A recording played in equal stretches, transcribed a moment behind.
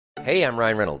Hey, I'm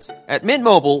Ryan Reynolds. At Mint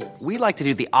Mobile, we like to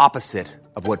do the opposite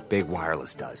of what Big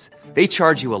Wireless does. They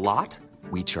charge you a lot,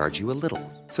 we charge you a little.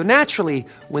 So naturally,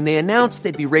 when they announced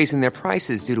they'd be raising their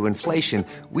prices due to inflation,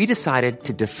 we decided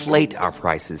to deflate our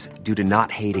prices due to not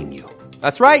hating you.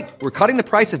 That's right. We're cutting the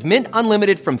price of Mint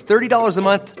Unlimited from $30 a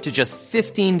month to just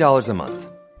 $15 a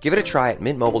month. Give it a try at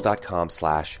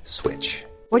mintmobile.com/switch.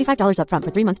 $45 up front for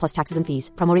 3 months plus taxes and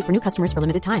fees. Promo rate for new customers for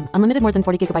limited time. Unlimited more than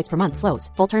 40 gigabytes per month. Slows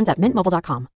full terms at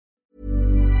mintmobile.com.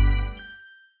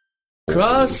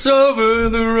 Cross over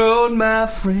the road, my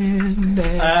friend.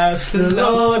 Ask the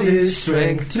Lord His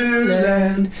strength to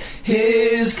lend.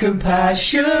 His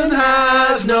compassion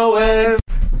has no end.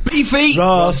 Beefy!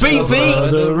 Cross over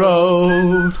the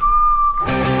road.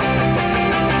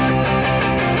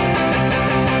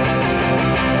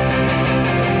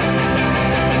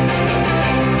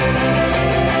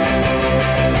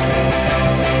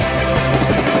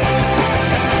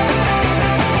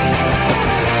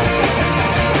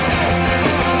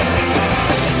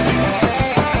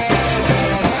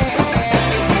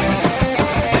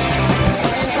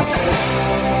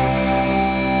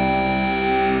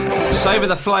 Savour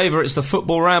the flavour, it's the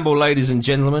Football Ramble, ladies and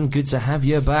gentlemen. Good to have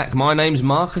you back. My name's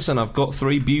Marcus and I've got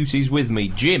three beauties with me.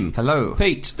 Jim. Hello.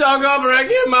 Pete. Dog, I'm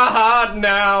breaking my heart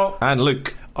now. And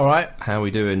Luke. Alright. How we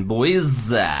doing, boys?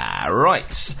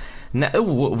 Right. Now,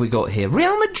 what have we got here?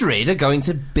 Real Madrid are going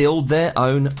to build their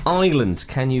own island.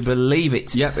 Can you believe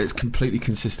it? Yep, it's completely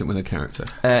consistent with their character.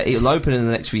 It'll open in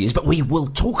the next few years, but we will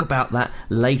talk about that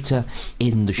later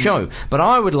in the show. But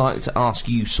I would like to ask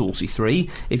you, Saucy 3,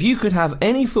 if you could have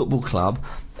any football club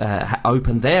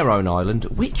open their own island,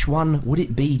 which one would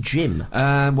it be, Jim?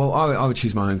 Well, I would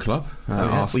choose my own club,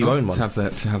 Arsenal, well, you own one. to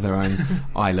have their own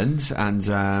island.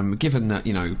 And given that,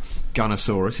 you know,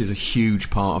 Gunnosaurus is a huge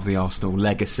part of the Arsenal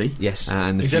legacy. Yes.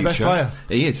 And the He's future. their best player.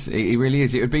 He is. He really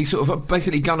is. It would be sort of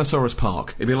basically Gunnosaurus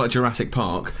Park. It'd be like Jurassic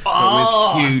Park,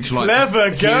 Oh, but with huge, like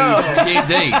clever girl.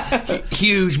 Indeed,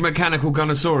 huge mechanical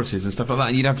Gunnosauruses and stuff like that.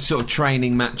 And you'd have sort of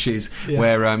training matches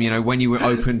where, you know, when you were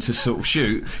open to sort of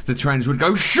shoot, the trainers would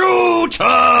go shooter.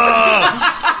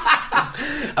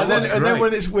 And then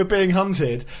when we're being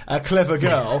hunted, a clever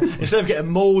girl, instead of getting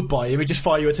mauled by you, we just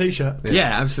fire you a t-shirt.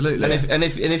 Yeah, absolutely. And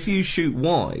if you shoot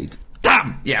wide,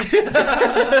 damn, yeah.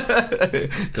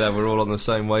 Glad we're all on the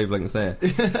same wavelength there.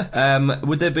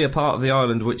 Would there be a part of the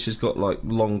island which has got like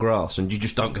long grass and you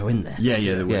just don't go in there? Yeah,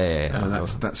 there would. Yeah.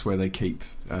 That's where they keep.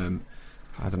 I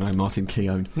don't know, Martin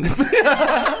Keown.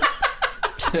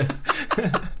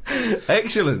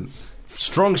 Excellent.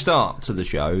 Strong start to the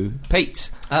show. Pete.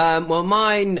 Well,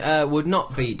 mine would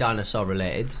not be dinosaur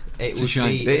related. It's a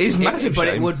shame. It is massive but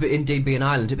shame. it would indeed be an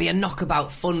island. It'd be a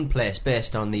knockabout fun place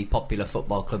based on the popular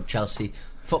football club Chelsea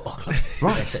Football Club,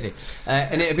 right? Basically,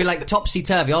 and it'd be like topsy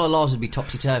turvy. All the laws would be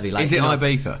topsy turvy. Like, is it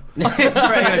Ibiza?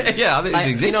 Yeah, I think like, it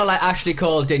exists. you know, like Ashley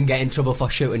Cole didn't get in trouble for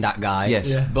shooting that guy. Yes.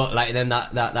 Yeah. But like then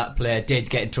that player did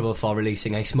get in trouble for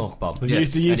releasing a smoke bomb.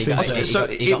 Yes.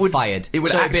 And he got fired. It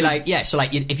would so actually it'd be like so like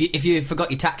if you forgot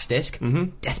your tax disc,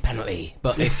 death penalty.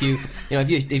 But if you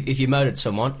if you murdered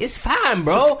someone, it's fine,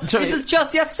 bro. So this is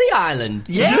Chelsea FC Island.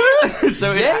 Yeah.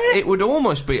 So it would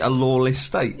almost be a lawless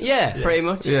state. Yeah, pretty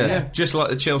much. Yeah. Just like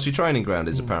the Chelsea training ground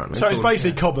is apparently. So it's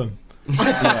basically Cobham.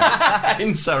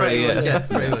 In Surrey.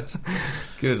 Pretty much.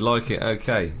 Good, like it.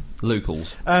 Okay,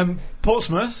 Lucals.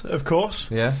 Portsmouth, of course.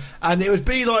 Yeah. And it would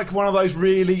be like one of those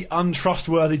really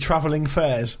untrustworthy travelling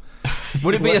fairs.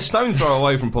 Would it be a stone throw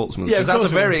away from Portsmouth? Yeah, because that's a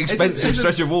of course it very would. expensive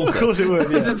stretch of water. Of course it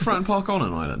would. Isn't Yeah, Fratton Park on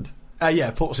an island? yeah,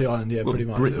 Portsea Island. Yeah, pretty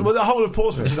much. Britain. Well, the whole of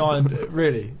Portsmouth is an island,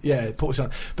 really. Yeah, Portsea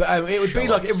Island. But it would be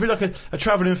like a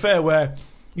travelling fair where,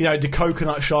 you know, the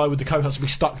coconut shy with the coconuts would be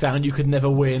stuck down. You could never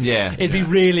win. Yeah. It'd be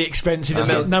really expensive. The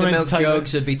milk entertainment.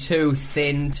 jugs would be too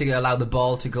thin to allow the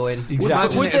ball to go in. Exactly.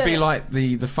 Imagine Would it'd there- be like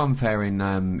the fun fair in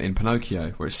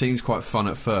Pinocchio, where it seems quite fun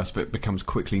at first, but it becomes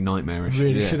quickly nightmarish.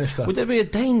 Really sinister. Would there be a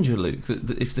danger, Luke,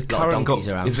 that if the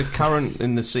current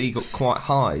in the sea got quite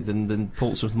high, then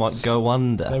Portsmouth might go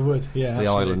under? They would. Yeah, the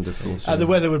absolutely. island, of course. The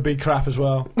weather would be crap as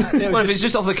well. Well, if it's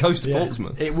just off the coast of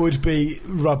Portsmouth. It would be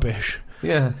rubbish.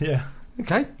 Yeah. Yeah.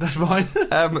 Okay. That's fine.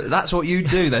 That's what you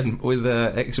do then with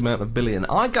X amount of billion.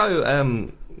 I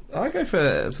go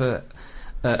for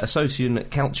Association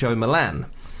Calcio Milan,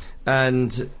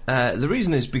 and the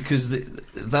reason is because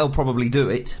they'll probably do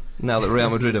it now that Real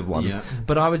Madrid have won. Yeah.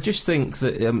 But I would just think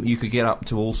that you could get up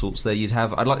to all sorts there.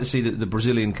 I'd like to see the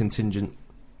Brazilian contingent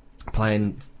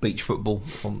playing beach football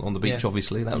on the beach, Yeah.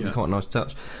 obviously. That would be quite a nice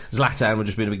touch. Zlatan would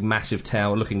just be in a big massive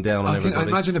tower looking down on I everybody.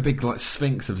 imagine a big like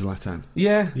Sphinx of Zlatan.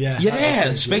 Yeah.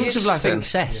 Sphinx of Zlatan.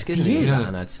 Sphinx-esque, isn't He he? is.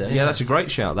 Zlatan, I'd say. Yeah, that's a great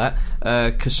shout, that.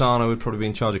 Cassano would probably be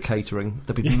in charge of catering.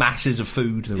 There'd be masses of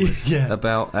food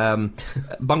about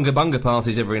bunga bunga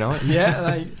parties every night.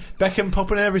 Yeah, Beckham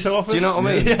popping in every so often. Do you know what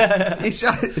I mean? Yeah. It's,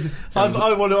 I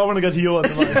want to go to your one.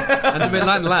 And the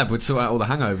Milan Lab would sort out all the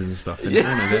hangovers and stuff. And, you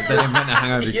know, they'd invent a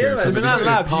hangover cure. Yeah, So the it'd be Milan good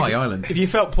Lab, Party you- Island. If you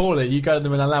felt poorly, you go to the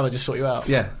Milan Lab and just sort you out.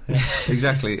 yeah,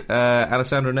 exactly.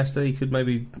 Alessandro Nesta, he could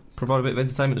maybe provide a bit of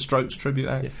entertainment, a Strokes tribute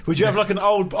act. Would you have like an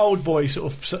old boy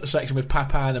sort of section with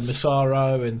Papan and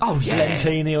Massaro and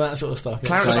Lentini and that sort of stuff?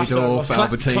 Seedorf,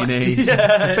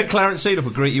 Albertini. Big Clarence Seedorf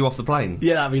would greet you off the plane.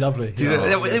 Yeah, that'd be lovely. Do you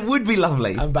know, it would be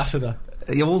lovely. Ambassador.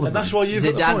 Yeah, all of And that's them. why you've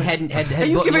got the Zidane points. head Are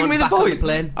you giving me the back on point? the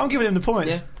plane. I'm giving him the points.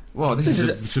 Yeah. Well, this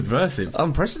is subversive.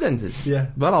 Unprecedented. Yeah.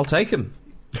 Well, I'll take him.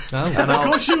 Oh. And Of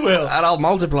course you will. And I'll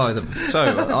multiply them. So,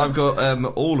 I've got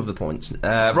all of the points.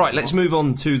 Right, let's move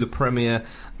on to the Premier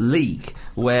League,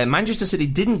 where Manchester City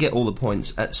didn't get all the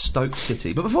points at Stoke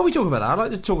City. But before we talk about that, I'd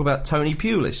like to talk about Tony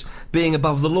Pulis being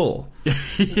above the law.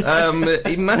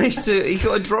 He managed to... He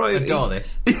got a drive... Adore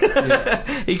this.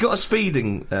 He got a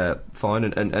speeding fine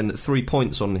and 3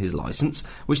 points on his licence,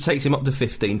 which takes him up to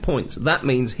 15 points. That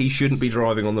means he shouldn't be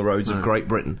driving on the roads of Great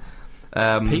Britain.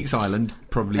 Peaks Island,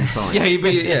 probably fine. Yeah, he'd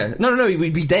be, No,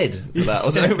 he'd be dead for that,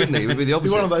 or something, wouldn't he? It would be the Be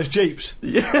opposite. one of those Jeeps.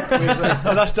 Yeah.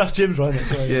 That's Jim's, right?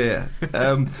 Isn't it? Sorry.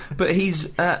 Yeah. But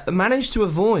he's managed to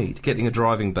avoid getting a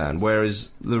driving ban, whereas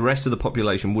the rest of the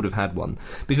population would have had one,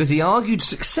 because he argued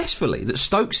successfully that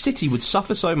Stoke City would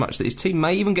suffer so much that his team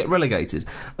may even get relegated,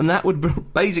 and that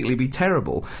would basically be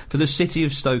terrible for the city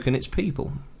of Stoke and its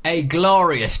people. A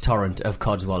glorious torrent of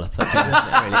codswallop.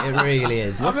 It really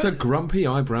is. What's a grumpy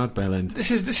eyebrowed bellend? This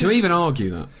is To even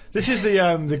argue that. This is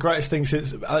the greatest thing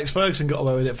since Alex Ferguson got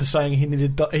away with it for saying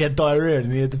he had diarrhea and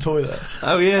he needed the toilet.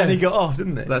 Oh, yeah. And he got off,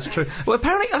 didn't he? That's true. Well,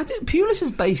 apparently, Pulis is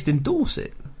based in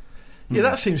Dorset, Yeah,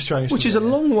 that seems strange. which to is me. a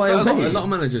long way A away. lot of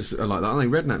managers are like that. I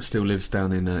think Redknapp still lives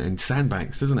down in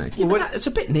Sandbanks, doesn't he? Yeah, but it's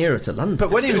a bit nearer to London.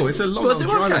 But when he Still, was, it's a long Well, old they're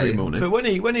drive okay. every morning. but when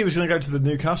he was going to go to the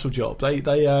Newcastle job, they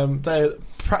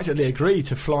practically agreed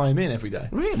to fly him in every day.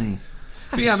 Really?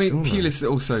 But yeah, I mean, extraordinary. Pulis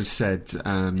also said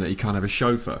that he can't have a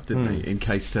chauffeur, didn't he? In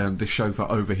case the chauffeur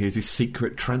overhears his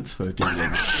secret transfer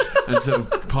dealings and sort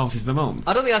of passes them on.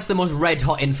 I don't think that's the most red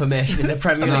hot information in the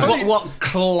Premier League. No. What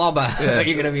clobber are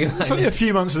you going to be like? It's only a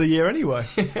few months of the year anyway.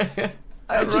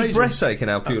 It's Outrageous. breathtaking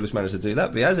how Pulis managed to do that,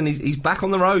 but he has, and he's back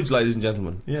on the roads, ladies and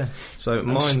gentlemen. Yeah. So And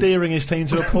mine... steering his team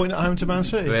to a point at home to Man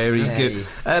City. Very Hey.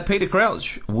 good. Peter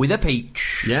Crouch with a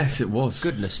peach. Yes, it was.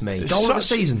 Goodness me. Goal of the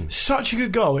season. Such a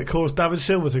good goal, it caused David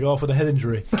Silva to go off with a head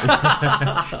injury.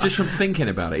 Just from thinking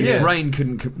about it, Yeah. his brain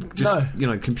couldn't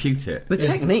No. compute it. The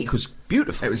technique was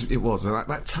beautiful. It was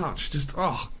that touch. Just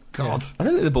God. I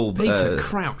don't think the ball... Peter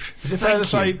Crouch. Is it fair to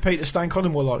say Peter Stan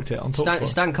Collymore liked it on top?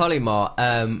 Stan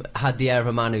Collymore had the air of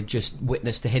a man who just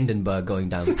witnessed the Hindenburg going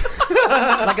down.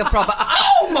 Like a proper,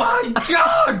 oh my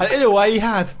God! And in a way, he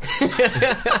had.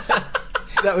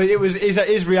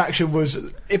 His reaction was,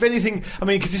 if anything, I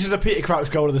mean, because this is a Peter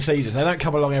Crouch goal of the season. They don't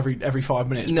come along every 5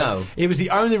 minutes. but No. it was the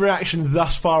only reaction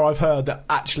thus far I've heard that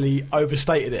actually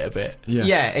overstated it a bit.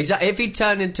 Yeah, exactly. If he'd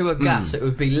turned into a gas, it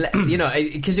would be,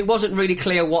 because it wasn't really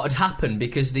clear what had happened,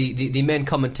 because the main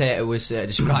commentator was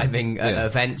describing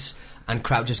events, and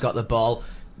Crouch just got the ball.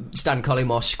 Stan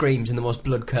Collymore screams in the most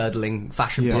blood-curdling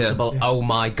fashion possible, oh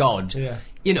my God. Yeah.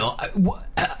 You know,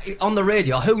 on the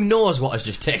radio, who knows what has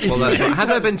just taken Well, place? that's right. Had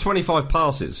there been 25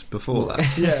 passes before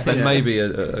that, Yeah. then Yeah. maybe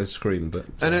a scream, but...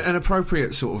 And an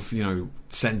appropriate sort of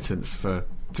sentence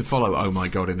to follow "oh my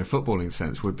God" in a footballing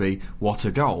sense would be "what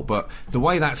a goal." But the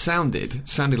way that sounded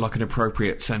like an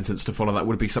appropriate sentence to follow that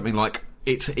would be something like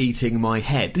 "it's eating my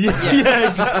head." Yeah,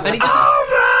 exactly. And he doesn't,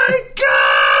 Oh my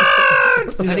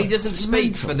God! and he doesn't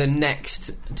speak for the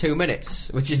next 2 minutes,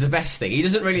 which is the best thing. He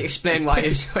doesn't really explain why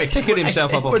he's so excited. Picking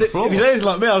himself up off But the if floor. he's anything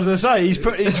like me, I was going to say, he's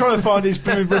trying to find his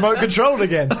remote control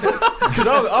again. Because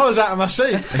I was out of my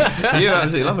seat. You're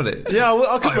absolutely loving it. Yeah,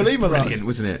 I couldn't It was believe my luck. brilliant,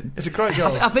 wasn't it? It's a great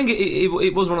goal. I think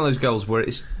it was one of those goals where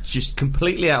it's just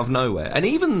completely out of nowhere, and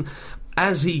even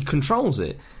as he controls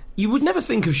it, you would never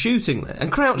think of shooting there.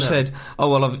 And Crouch said, "Oh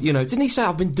well, didn't he say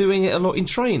I've been doing it a lot in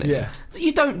training?" Yeah.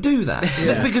 You don't do that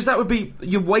because that would be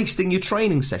you're wasting your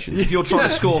training sessions if you're trying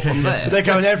to score from there. They're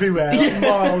going everywhere, like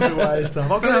miles away and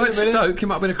stuff. I'll get No, it it's in a minute. Stoke. It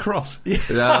might have been a cross.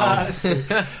 I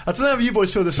don't know if you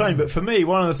boys feel the same, but for me,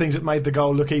 one of the things that made the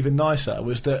goal look even nicer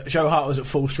was that Joe Hart was at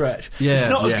full stretch. Yeah, it's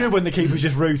not as yeah. good when the keeper's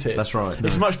just rooted. That's right.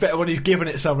 It's much better when he's giving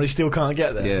it someone he still can't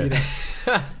get there.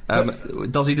 Yeah. You know?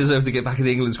 Does he deserve to get back in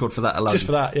the England squad for that alone? Just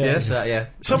for that, yeah. Yeah.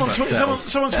 Someone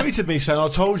tweeted me saying, "I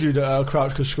told you that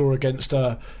Crouch could score against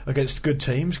good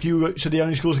teams. You said he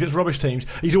only scores against rubbish teams.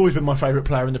 He's always been my favourite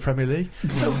player in the Premier League.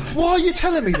 So why are you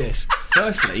telling me this?"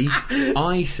 Firstly,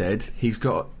 I said he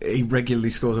regularly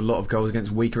scores a lot of goals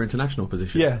against weaker international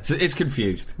positions. Yeah. So it's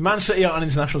confused. Man City aren't an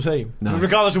international team, No.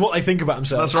 regardless of what they think about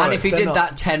themselves. And if he They're did not.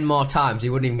 that 10 more times, he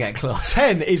wouldn't even get close.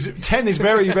 10 is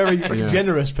very, very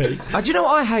generous, Pete. Do you know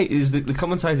what I hate is the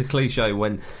commentator cliche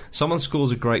when someone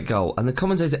scores a great goal and the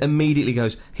commentator immediately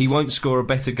goes, "He won't score a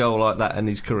better goal like that in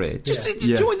his career." Just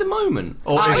enjoy the moment.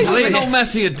 Or if Exactly. Lionel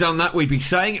Messi had done that, we'd be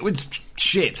saying it was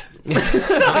shit. Something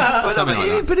like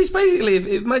that. But it's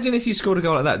basically, imagine if you scored a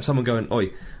goal like that and someone going, "Oi,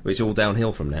 well, it's all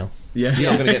downhill from now. Yeah.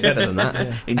 You're not going to get better than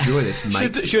that." Enjoy this,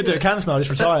 mate. Should do a Cantona,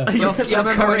 just retire. Your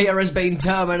career has been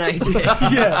terminated.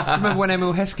 Yeah. Remember when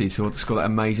Emil Heskey scored that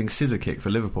amazing scissor kick for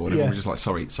Liverpool? And everyone was just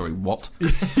like, sorry, what?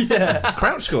 Yeah.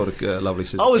 Crouch scored a lovely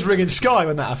scissor. I was ringing Sky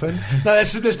when that happened. No,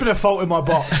 there's been a fault in my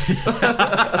box.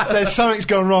 There's something's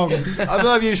gone wrong. I don't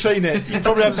know if you've seen it. You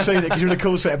probably haven't seen it because you're in a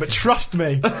call centre, but trust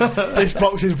me, this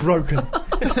box is broken.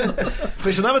 But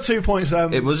it's another 2 points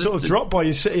It was sort of dropped by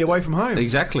your City away from home.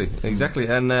 Exactly.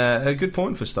 And a good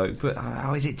point for Stoke. But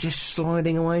how is it just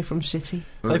sliding away from City?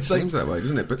 Well, it seems that way,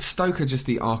 doesn't it? But Stoke are just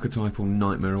the archipal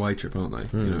nightmare away trip, aren't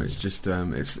they? You know, it's just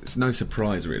it's no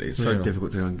surprise really. It's so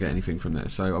difficult to go and get anything from there.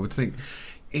 So I would think,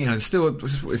 there's still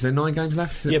is there 9 games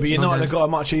left? Yeah, but United have got a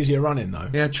much easier run in though.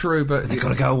 Yeah, true, but They've got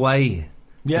to go away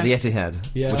Yeah. to the Etihad,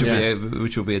 Yeah.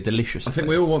 which will be a delicious. I think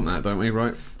we all want that, don't we?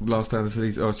 Right, last day of the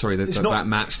season. Oh, sorry, It's that not-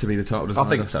 match to be the title. I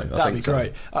think so. That'd be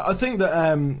great. I think that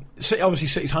obviously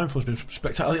City's home form's been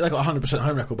spectacular. I think they've got 100%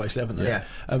 home record basically, haven't they? Yeah.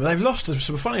 But they've lost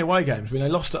some funny away games. I mean, they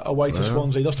lost away to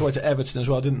Swansea, lost away to Everton as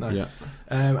well, didn't they? Yeah.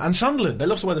 And Sunderland. They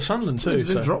lost away to Sunderland too.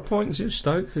 They so. drop points.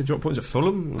 Stoke. They dropped points at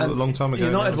Fulham a long time ago.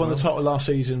 United now won as the title last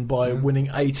season by winning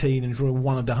 18 and drawing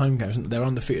one of their home games. They're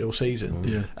undefeated all season.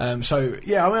 Yeah. So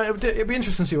yeah, I mean, it'd be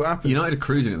interesting to see what happens. United are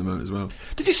cruising at the moment as well.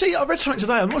 Did you see? I read something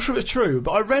today. I'm not sure if it's true,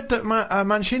 but I read that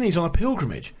Mancini's on a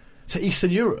pilgrimage to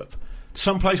Eastern Europe,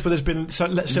 some place where there's been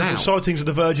several Now? sightings of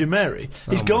the Virgin Mary.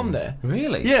 He's gone there.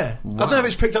 Really? Yeah. I Wow. don't know if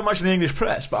it's picked up much in the English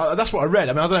press, but that's what I read.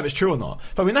 I mean, I don't know if it's true or not.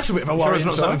 But I mean, that's a bit of a Sure worry. it's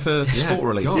not something for sport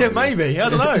relief. God. Yeah, maybe. I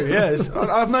don't know. Yeah,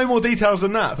 I have no more details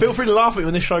than that. Feel free to laugh at me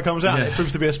when this show comes out. Yeah. And it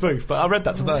proves to be a spoof. But I read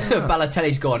that today.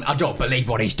 Balotelli's gone, I don't believe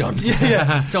what he's done.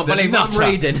 Yeah. Don't believe what I'm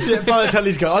reading. Yeah,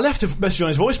 Balotelli's go. I left a message on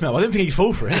his voicemail. I didn't think he'd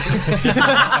fall for it.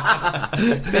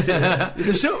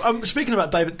 Speaking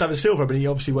about David Silva, but he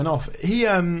obviously went off.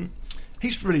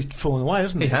 He's really fallen away,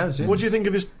 hasn't he? He has, yeah. What do you think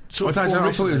of his sort of I form thought he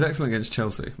recently? was excellent against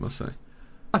Chelsea, I must say.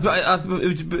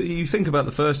 But you think about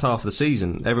the first half of the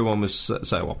season, everyone was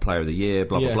saying, "What player of the year?"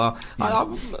 Blah Yeah. blah blah.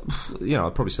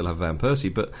 I'd probably still have Van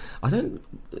Persie, but I don't.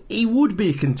 He would be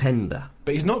a contender,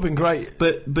 But he's not been great.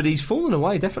 but he's fallen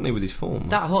away definitely with his form.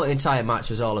 That whole entire match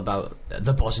was all about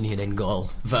the Bosnian in goal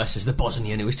versus the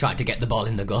Bosnian who was trying to get the ball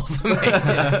in the goal for me.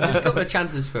 There's a couple of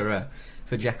chances for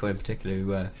Dzeko in particular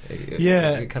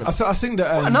who kind of I think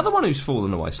that Another one who's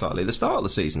fallen away slightly. At the start of the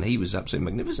season, he was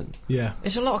absolutely magnificent. Yeah.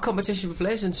 It's a lot of competition for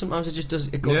players, and sometimes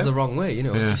it goes Yeah. the wrong way.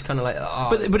 Yeah. It's just kind of like,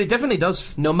 But it definitely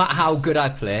does. no matter how good I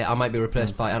play, I might be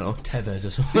replaced by, I don't know, Tevez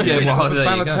or something. Yeah, You know? well, there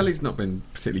you go. Balotelli's not been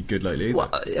particularly good lately either. Well,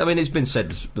 I mean, it's been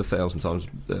said 1,000 times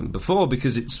before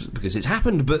because it's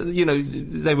happened. But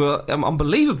they were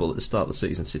unbelievable at the start of the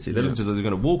season. City, they looked as though they were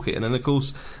going to walk it, and then of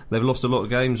course they've lost a lot of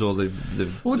games, or they've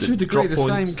Well, to a degree, the dropped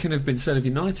points. same can have been said of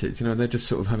United. They're just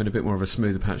sort of having a bit more of a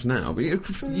smoother patch now. But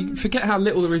you forget how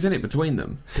little there is in it between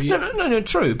them. No,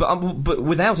 true. But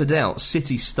without a doubt,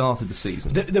 City started the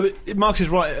season. Marcus is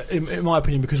right in my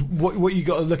opinion, because what you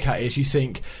got to look at is you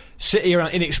think City are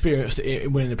inexperienced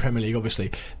in winning the Premier League. Obviously,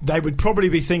 they would probably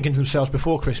be thinking to themselves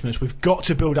before Christmas, "We've got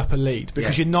to build up a lead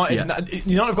because United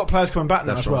have got players coming back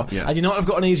now That's as well, right, yeah. and United have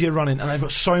got an easier run in, and they've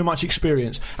got so much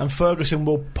experience, and Ferguson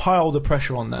will pile the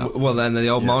pressure on now." Well, then the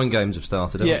old mind games have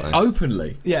started, haven't Yeah. they?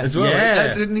 Openly, Yeah. as well.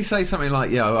 Yeah. Didn't he say something like,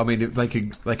 "Yeah, I mean, if they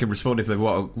can respond if they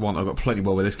want. I've got plenty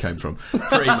more where this came from."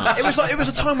 Pretty much. It was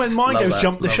a time when mind Love games that,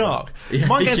 jumped the love shark. that.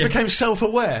 Mind games Yeah. became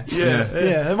self-aware.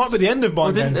 Yeah. It might be the end of Well,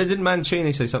 mind games. didn't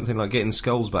Mancini say something something like getting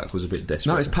Scholes back was a bit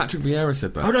desperate. No, it's Patrick Vieira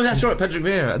said that. Oh no, that's right, Patrick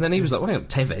Vieira. And then he was like, "Well, hang on,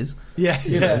 Tevez." Yeah.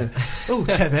 Oh,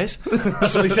 Tevez.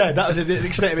 That's what he said. That was the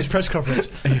extent of his press conference.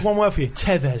 One word for you,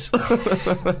 Tevez.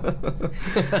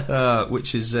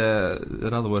 Which is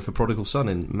another word for prodigal son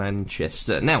in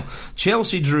Manchester. Now,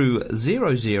 Chelsea drew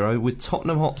 0-0 with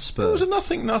Tottenham Hotspur. It was a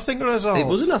nothing result. It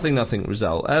was a nothing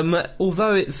result.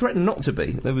 Although it threatened not to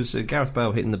be. There was Gareth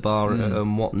Bale hitting the bar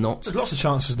and whatnot. There's lots of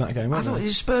chances in that game, I wasn't thought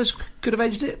there? Spurs could have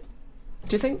edged it.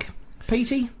 Do you think,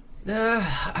 Petey?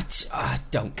 I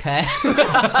don't care.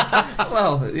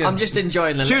 Well, yeah. I'm just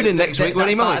enjoying the Tune in next week when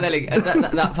he part of might. the league,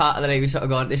 that part of the league is sort of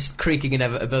going, this creaking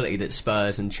inevitability that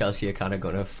Spurs and Chelsea are kind of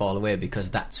going to fall away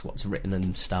because that's what's written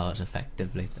in stars,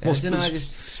 effectively. Well, I don't know, I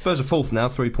just... Spurs are fourth now,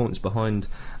 3 points behind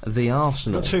the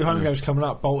Arsenal. Got 2 home games coming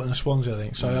up, Bolton and Swansea, I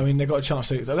think. So, I mean, they've got a chance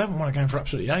to... They haven't won a game for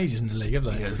absolutely ages in the league, have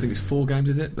they? Yeah, I think it's 4 games,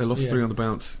 is it? They lost 3 on the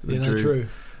bounce. They drew.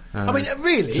 I mean,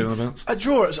 really, 2 on the bounce. a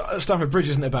draw at Stamford Bridge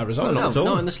isn't a bad result. No, not at all.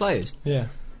 Not in the slightest. Yeah.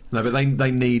 No, but they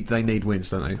need wins,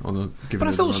 don't they? But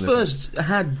I thought Spurs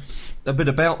had a bit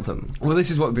about them. Well, this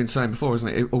is what we've been saying before, isn't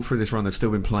it? All through this run, they've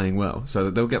still been playing well, so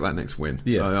they'll get that next win.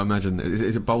 Yeah. I imagine.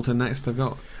 Is it Bolton next? They've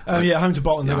got. Home to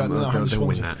Bolton. Yeah, They've got home to they'll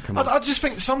win Swansea. that. Come on. I just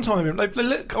think sometimes they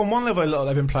look on one level.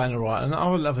 They've been playing all right, and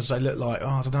on other levels they look like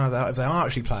I don't know if they are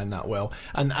actually playing that well.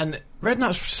 And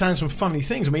Redknapp's saying some funny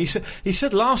things. I mean, he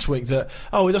said last week that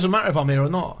it doesn't matter if I'm here or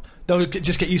not. They'll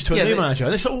just get used to a new manager.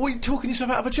 And it's like, what are you talking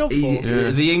yourself out of a job for?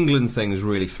 The England thing has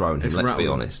really thrown him, It's let's be rattled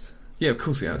honest. Yeah, of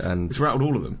course it has. And it's rattled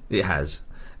all of them. It has.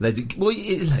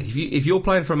 If you're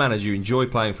playing for a manager, you enjoy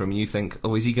playing for him, and you think,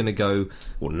 is he going to go,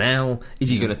 well, now? Is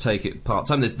he going to take it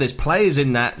part-time? There's players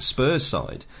in that Spurs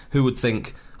side who would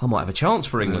think, I might have a chance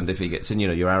for England if he gets in,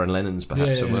 your Aaron Lennons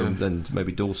perhaps, and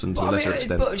maybe Dawson to a lesser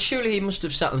extent. But surely he must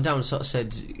have sat them down and sort of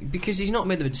said, because he's not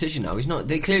made the decision now.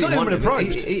 They clearly not want even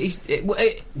approached.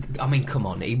 I mean, come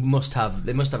on, they must have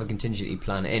a contingency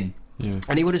plan in, Yeah.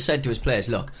 and he would have said to his players,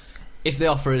 look. If the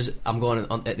offer is, I'm going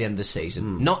on at the end of the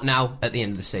season. Not now, at the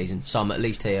end of the season. So I'm at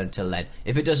least here until then.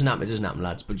 If it doesn't happen, it doesn't happen,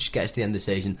 lads. But just get us to the end of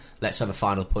the season. Let's have a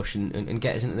final push and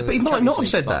get us into the But he might not have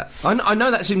said spot. that. I know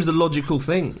that seems the logical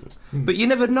thing. But you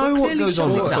never know what goes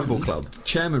on at a football club.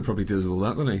 Chairman probably does all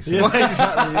that, doesn't he? So Yeah,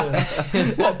 exactly.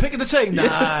 Yeah. What, picking the team?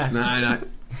 Nah. no.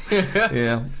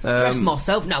 Yeah. Dress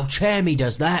myself now. Chairman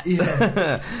does that.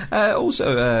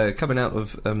 Also, coming out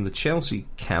of the Chelsea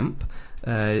camp,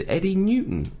 Eddie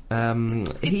Newton.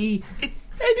 It's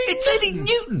Eddie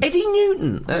Newton. Eddie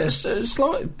Newton. A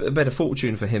slight better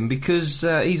fortune for him because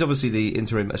he's obviously the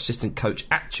interim assistant coach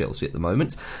at Chelsea at the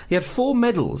moment. He had 4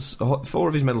 medals, 4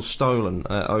 of his medals stolen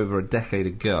over a decade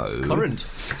ago. Current.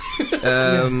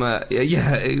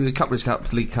 Cup,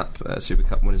 Cup, League Cup, Super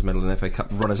Cup winners' medal, and FA Cup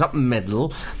runners-up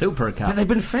medal. Super Cup. But they've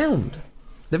been found.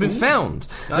 They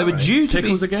were due to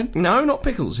Pickles be... again? No, not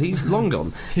Pickles. He's long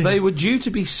gone. They were due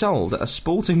to be sold at a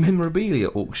sporting memorabilia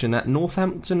auction at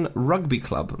Northampton Rugby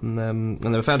Club. And they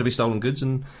were found to be stolen goods,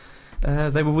 and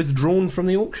they were withdrawn from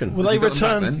the auction. Will they got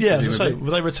them back return? then? Yeah, as I say,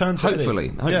 will they return to Hopefully.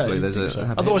 There's a...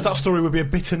 so. Otherwise, that story would be a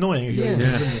bit annoying. Wouldn't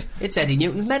it? It's Eddie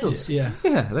Newton's medals. Yeah.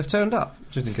 Yeah, they've turned up,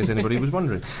 just in case anybody was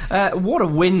wondering. What a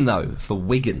win, though, for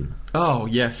Wigan. Oh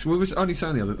yes, we was only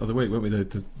saying the other week, weren't we?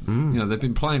 They've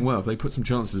been playing well. If they put some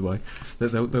chances away,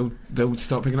 they'll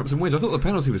start picking up some wins. I thought the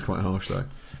penalty was quite harsh, though.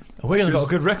 Wigan have got a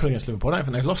good record against Liverpool. I don't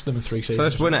think they've lost them in 3 seasons.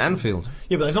 First win at Anfield.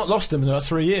 Yeah, but they've not lost them in about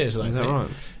 3 years. I Is that think. right?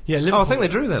 Yeah, Liverpool. I think they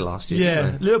drew there last year. Yeah,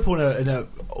 didn't they? Liverpool in an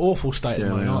awful state at the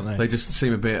moment, aren't they? They just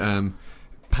seem a bit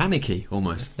panicky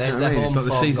almost. There's Do you know what I mean? their It's home like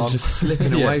the form season's gone. just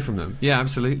slipping Yeah. away from them. Yeah,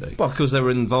 absolutely. Well, because they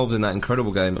were involved in that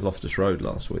incredible game at Loftus Road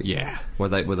last week. Yeah. where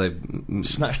they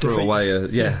Snatched threw defeat. away a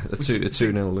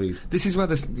 2-0 lead. This is where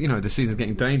the season's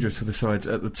getting dangerous for the sides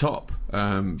at the top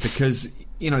because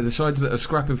the sides that are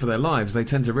scrapping for their lives, they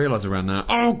tend to realise around now.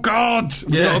 Oh God,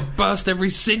 we've got to burst every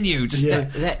sinew just They're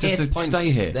to 8 points,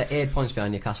 stay here. They're 8 points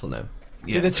behind Newcastle now.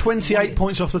 Yeah, they're 28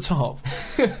 points off the top.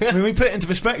 I mean, we put it into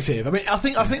perspective. I mean, I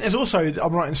think there's also,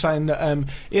 I'm right in saying that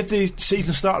if the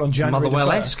season started on January the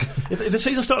 1st, if the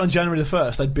season started on January the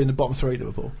 1st, they'd be in the bottom 3,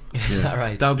 Liverpool. Is that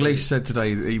right? Dalglish said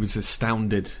today that he was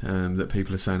astounded that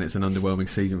people are saying it's an underwhelming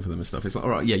season for them and stuff. It's like,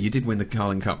 all right, yeah, you did win the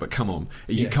Carling Cup, but come on,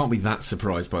 you can't be that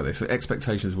surprised by this. So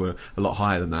expectations were a lot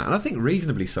higher than that, and I think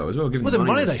reasonably so as well. Given Well, the the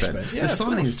money they they spent, yeah, the of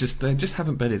signings they just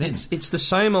haven't bedded in. It's the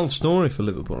same old story for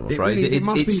Liverpool, I'm It afraid. really is. It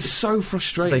must be it's- so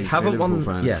frustrating. They haven't to be a Liverpool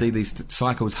won- fan yeah. and see these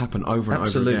cycles happen over and over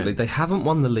Absolutely. again. They haven't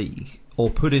won the league or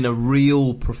put in a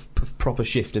real proper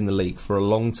shift in the league for a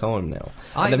long time now.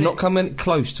 And they've not come in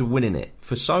close to winning it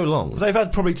for so long. They've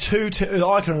had probably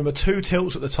I can remember 2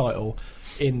 tilts at the title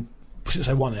since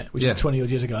they won it, which is 20 odd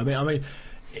years ago. I mean,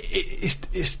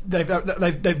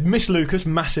 they've missed Lucas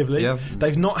massively. Yeah.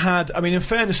 They've not had. I mean, in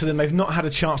fairness to them, they've not had a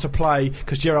chance to play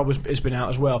because Gerrard has been out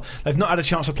as well. They've not had a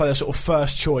chance to play a sort of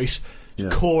first choice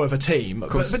core of a team.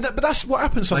 But that's what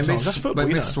happens sometimes. That's football.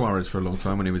 They missed Suarez for a long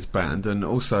time when he was banned, and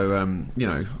also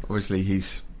obviously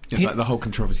he's. The whole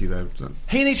controversy there.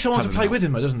 He needs someone to play with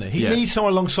him, though, doesn't he? He needs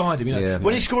someone alongside him.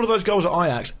 When he scored all those goals at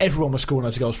Ajax, everyone was scoring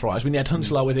those goals for Ajax. When he had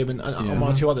Huntelaar with him and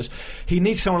one or two others, he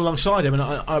needs someone alongside him. And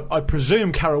I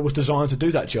presume Carroll was designed to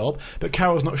do that job, but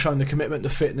Carroll's not shown the commitment, the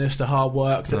fitness, the hard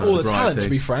work, all the talent, to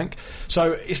be frank.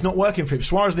 So it's not working for him.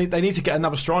 Suarez, they need to get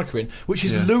another striker in, which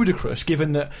is ludicrous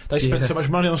given that they spent so much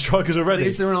money on strikers already.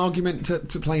 Is there an argument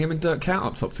to play him and Dirk Kuyt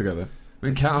up top together? I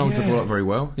mean, Kuyt holds the ball up very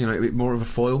well. More of a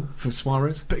foil for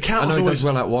Suarez. But Kuyt I know he always does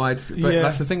well out wide, but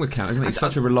that's the thing with Kuyt, isn't he? He's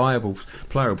such a reliable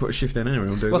player. He'll put a shift in anyway.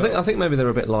 I think maybe they're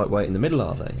a bit lightweight in the middle,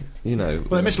 are they? Well,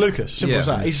 they miss Lucas. Simple as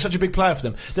that. He's such a big player for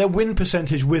them. Their win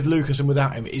percentage with Lucas and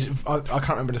without him is I can't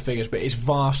remember the figures, but it's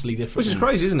vastly different. Which is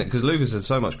crazy, isn't it? Because Lucas had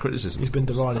so much criticism. He's been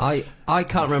divided. I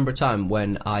can't remember a time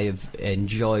when I have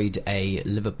enjoyed a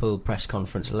Liverpool press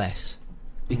conference less.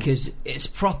 Because it's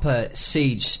proper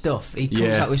siege stuff. He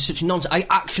comes out with such nonsense. I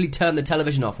actually turn the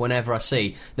television off whenever I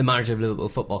see the manager of Liverpool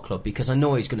Football Club because I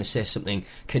know he's going to say something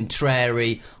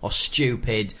contrary or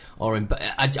stupid.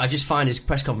 I just find his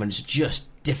press conference just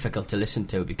difficult to listen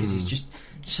to because he's just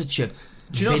such a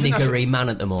vinegary man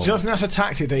at the moment. Do you think that's a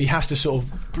tactic that he has to sort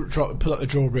of pull up the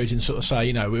drawbridge and sort of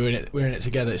say, we're in it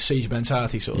together, it's siege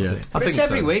mentality sort of thing? But it's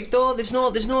every week though. There's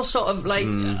no sort of like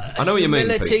I know what you mean.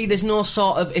 There's no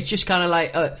sort of. It's just kind of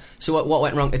like. So what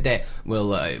went wrong today?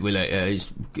 Well,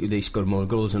 they scored more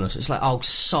goals than us. It's like, oh,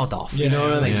 sod off. You know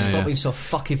what I mean? Stop being so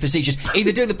fucking facetious.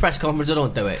 Either do the press conference or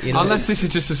don't do it. Unless this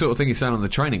is just the sort of thing he's saying on the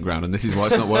training ground, and this is why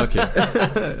it's not working.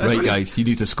 Right, guys, you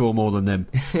need to score more than them.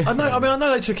 I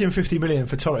know they took in 50 million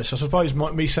for Torres. I suppose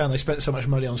me saying they spent so much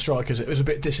money on strikers, it was a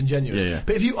bit disingenuous.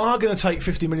 But if you are going to take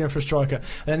 50 million for a striker and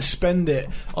then spend it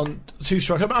on two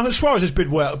strikers, I mean, Suarez has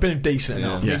been decent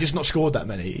enough. He's just not scored that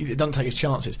many. He doesn't take his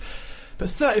chances.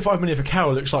 But 35 million for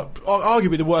Carroll looks like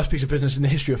arguably the worst piece of business in the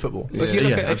history of football. If you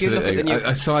look at the new,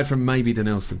 aside from maybe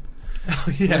Denilson.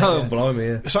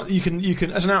 Blimey, So you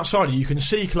can, as an outsider, you can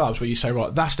see clubs where you say,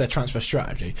 right, that's their transfer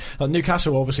strategy. Like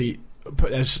Newcastle, obviously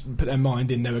put their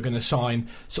mind in they were going to sign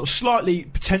sort of slightly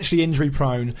potentially injury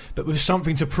prone, but with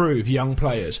something to prove, young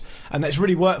players, and that's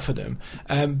really worked for them.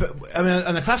 But I mean,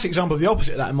 and a classic example of the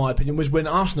opposite of that, in my opinion, was when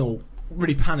Arsenal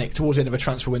really panicked towards the end of a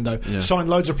transfer window, signed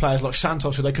loads of players like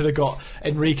Santos, who they could have got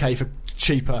Enrique for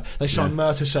cheaper. They signed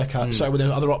Mertesacker, so there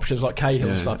were other options like Cahill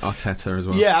and stuff. Arteta as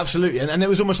well. Yeah, absolutely. And it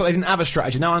was almost like they didn't have a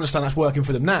strategy. Now I understand that's working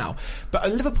for them now. But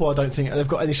at Liverpool, I don't think they've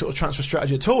got any sort of transfer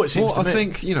strategy at all, it seems to me. I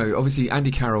think, obviously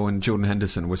Andy Carroll and Jordan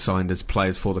Henderson were signed as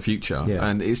players for the future,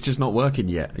 and it's just not working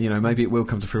yet. Maybe it will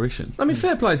come to fruition. I mean,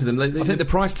 fair play to them. I think the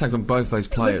price tags on both those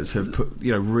players have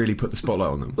really put the spotlight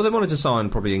on them. Well, they wanted to sign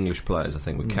probably English players, I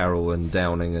think, with Carroll and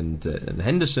Downing and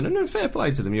Henderson, and fair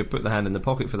play to them. You put the hand in the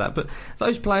pocket for that, but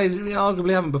those players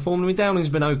arguably haven't performed. I mean, Downing's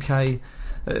been okay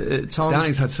at times.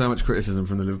 Downing's had so much criticism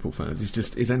from the Liverpool fans.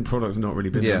 His end product's not really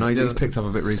been there. No, he's picked up a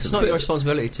bit recently. It's not your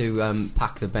responsibility to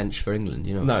pack the bench for England.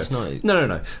 No, it's not.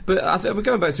 No. But we're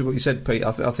going back to what you said, Pete.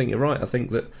 I think you're right. I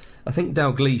think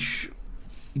Dalglish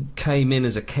came in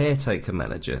as a caretaker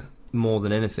manager more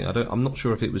than anything. I'm not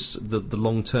sure if it was the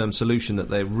long-term solution that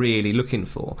they're really looking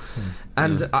for.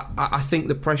 And I think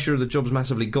the pressure of the job's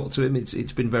massively got to him. It's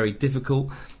been very difficult.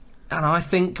 And I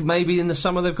think maybe in the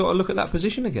summer they've got to look at that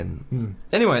position again.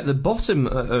 Anyway, at the bottom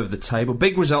of the table,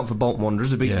 big result for Bolton Wanderers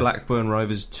to beat Blackburn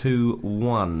Rovers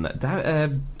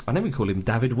 2-1. I know we call him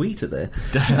David Wheater there.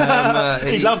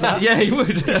 He'd love that. Yeah, he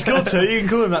would. He's got to. You can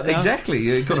call him that now. Exactly.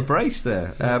 He got a brace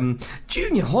there.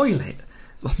 Junior Hoylett.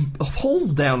 A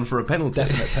hold down for a penalty.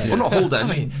 Definite penalty. Well, not hold down.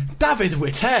 I mean, David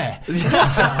Witter.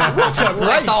 What a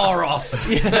race!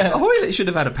 Hoylett should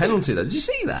have had a penalty though. Did you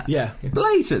see that? Yeah,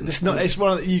 blatant. It's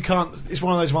one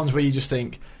of those ones where you just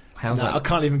think, I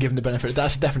can't even give him the benefit.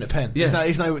 That's a definite pen. Yeah.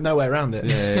 There's no way around it.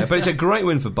 Yeah. But it's a great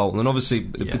win for Bolton, and obviously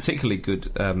particularly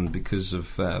good because of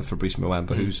Fabrice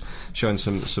Muamba, who's shown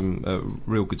some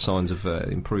real good signs of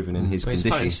improving in his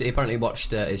condition. He apparently watched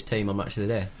his team on Match of the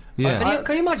Day. Yeah.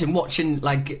 Can you imagine watching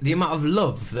the amount of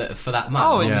love for that man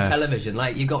on the television?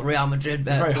 Like you've got Real Madrid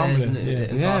very players humbling,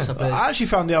 and Barca players. I actually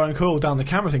found the Owen Coyle down the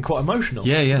camera thing quite emotional.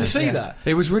 Yeah. Did you see that?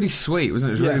 It was really sweet,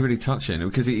 wasn't it? It was really, really touching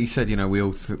because he said, we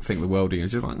all think the world of you.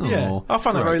 It's just like, I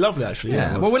found that very lovely, actually.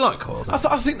 Yeah. Well, we like Coyle.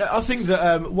 I think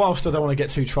that whilst I don't want to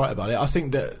get too trite about it, I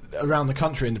think that around the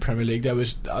country in the Premier League there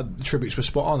was tributes were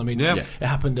spot on. I mean, it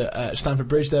happened at Stamford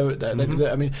Bridge. They did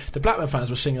it. I mean, the Blackburn fans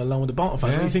were singing along with the Bolton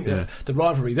fans. When you think that the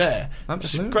rivalry, there.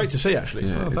 Absolutely. It's great to see, actually.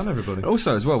 Yeah, Well it's- done, everybody.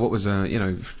 Also, as well, what was on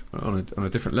a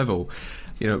different level,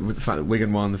 with the fact that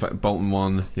Wigan won, the fact that Bolton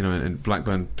won, and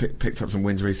Blackburn picked up some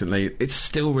wins recently. It's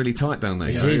still really tight down there.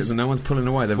 It is. And no one's pulling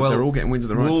away. They're Well, all getting wins at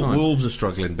the right time. Wolves are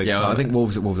struggling big Yeah, time. I think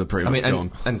Wolves are pretty much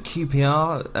gone. and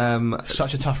QPR.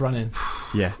 Such a tough run in.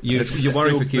 Yeah, You're They've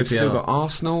worried for They've still QPR. got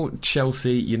Arsenal,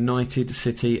 Chelsea, United,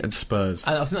 City, and Spurs.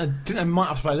 And I think they might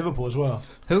have to play Liverpool as well.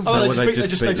 Who Oh, Villa, they they just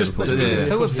just beat beat Liverpool. Yeah.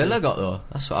 who have Villa got though?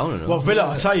 That's what I want to know. Well, Villa,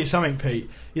 I'll tell you something, Pete.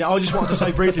 I just wanted to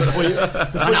say briefly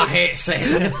and I hate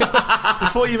saying it.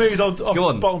 before you moved off Go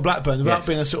on. Bolton Blackburn, without Yes.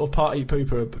 being a sort of party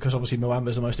pooper, because obviously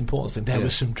Moamba's the most important thing, there Yeah.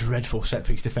 was some dreadful set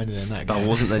piece defending in that game. Oh,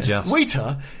 wasn't there just?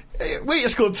 Wheater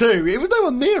scored 2. It was no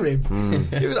one near him. Hmm.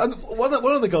 It was, and one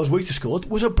of the goals Wheater scored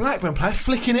was a Blackburn player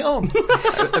flicking it on.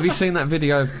 Have you seen that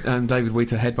video of David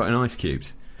Wheater headbutting ice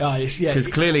cubes? Because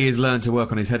clearly he's learned to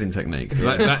work on his heading technique.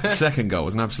 That second goal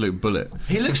was an absolute bullet.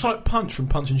 he looks like Punch from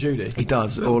Punch and Judy. He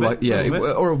does, Little or bit, little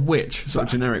bit. or a witch, sort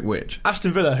of generic witch.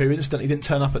 Aston Villa, who instantly didn't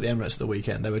turn up at the Emirates at the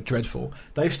weekend, they were dreadful.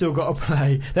 They've still got to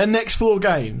play their next 4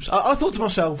 games. I thought to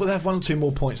myself, well, they have 1 or 2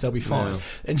 more points, they'll be fine. Yeah.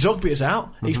 And Zogby is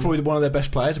out. He's probably one of their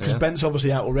best players because Yeah. Bent's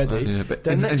obviously out already. Yeah, but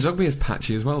Their and next- Zogby is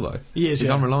patchy as well, though. He is, He's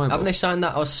yeah. unreliable. Haven't they signed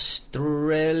that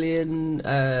Australian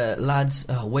lad,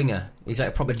 winger? He's like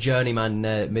a proper journeyman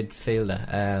midfielder.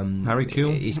 Harry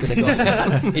Kewell? He's going to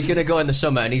go. He's going to go in the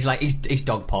summer, and he's like he's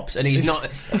dog pops, and he's not.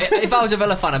 If I was a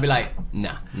Villa fan, I'd be like,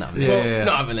 nah, not having this. Yeah.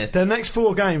 Not having this. Their next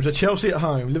 4 games are Chelsea at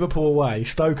home, Liverpool away,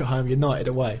 Stoke at home, United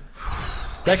away.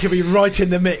 They could be right in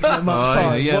the mix in a month's Oh,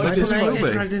 time. yeah, Watch maybe this they space. will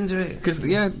be. Dragged into it. Because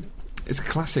it's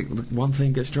classic. One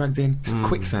team gets dragged in. It's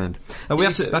quicksand. And we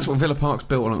have to. That's what Villa Park's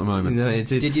built on at the moment. No, it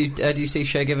did. Did you see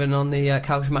Shea Given on the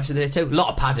couch match of the day too? A lot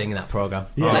of padding in that programme.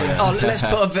 Yeah. Let's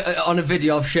put on a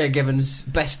video of Shea Given's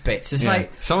best bits. It's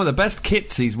like, Some of the best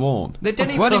kits he's worn. They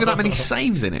didn't weren't even- even that many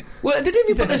saves in it. well, they didn't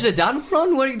even put the Zidane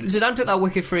run where Zidane took that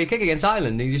wicked free kick against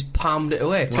Ireland. And he just palmed it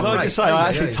away. Can I just say, I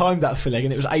actually timed that filling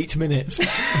and it was 8 minutes.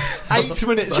 8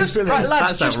 minutes of filling. Right,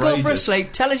 lads, That's just go for a outrageous.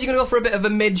 sleep. Tell us you're going to go for a bit of a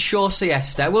mid-shore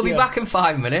siesta. We'll be Yeah. back in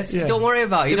 5 minutes. Yeah. Don't worry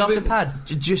about it. You don't have to pad.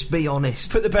 Just be honest.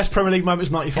 Put the best Premier League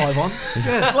moments 95 on.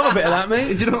 Love a bit of that,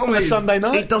 mate. Do you know what I On mean? a Sunday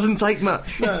night. It doesn't take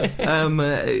much.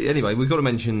 Anyway, we've got to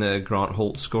mention Grant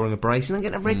Holt scoring a brace and then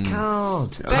getting a red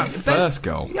card. That first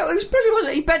goal. Yeah, it was brilliant,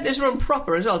 wasn't it? He bent his run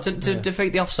proper as well to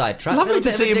defeat the offside trap. Lovely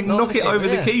Little to bit of see a him dig knock it over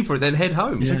the yeah. keeper and then head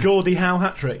home. It's a Gordie Howe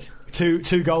hat-trick. Two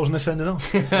goals and a sending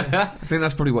off. I think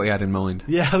that's probably what he had in mind.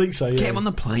 Yeah, I think so, yeah. Get him on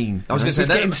the plane. I was gonna say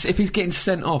that- if he's getting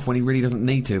sent off when he really doesn't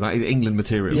need to, that is England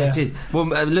material. Yeah. It is. Well,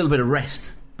 a little bit of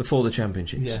rest before the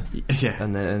championships. Yeah. Yeah.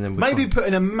 And then we're Maybe fine. put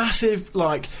in a massive,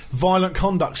 violent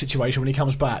conduct situation when he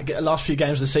comes back. Get the last few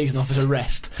games of the season off as a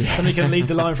rest. And he can lead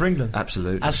the line for England.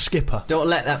 Absolutely. As skipper. Don't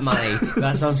let that man eat.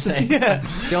 That's what I'm saying. Yeah.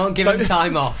 Don't give him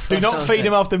time off. Do That's not what I'm feed saying.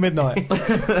 him after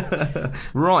midnight.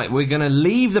 Right, we're going to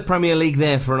leave the Premier League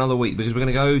there for another week because we're going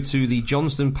to go to the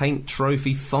Johnston Paint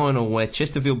Trophy final where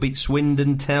Chesterfield beat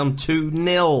Swindon Town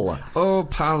 2-0. Oh,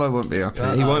 Paolo won't be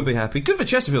happy. He won't be happy. Good for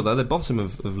Chesterfield though; they're bottom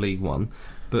of League One,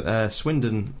 but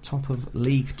Swindon top of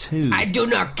League Two. I do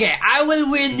not care. I will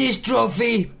win this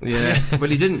trophy. Yeah, well,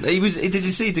 he didn't. Did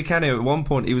you see Di Canio at one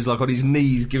point? He was like on his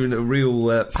knees, giving it a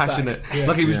real passionate, yeah.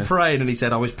 like he was Yeah. praying, and he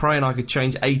said, "I was praying I could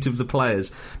change 8 of the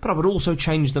players, but I would also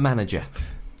change the manager."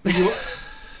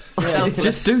 Selfless.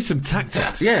 Just do some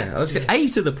tactics. Yeah, I was getting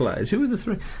 8 of the players. Who were the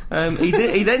 3?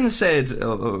 He then said,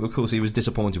 of course, he was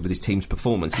disappointed with his team's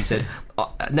performance. He said,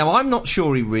 "Now I'm not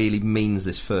sure he really means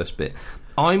this first bit.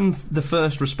 I'm the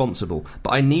first responsible,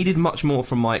 but I needed much more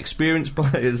from my experienced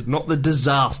players, not the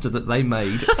disaster that they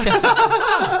made."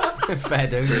 Fair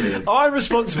dude. I'm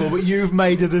responsible, but you've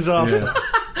made a disaster.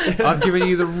 I've given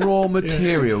you the raw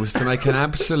materials to make an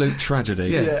absolute tragedy.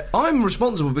 Yeah. I'm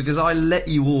responsible because I let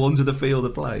you all onto the field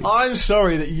of play. I'm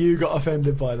sorry that you got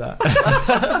offended by that.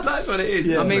 That's what it is.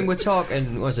 Yeah. I mean, we're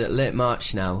talking, was it late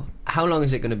March now? How long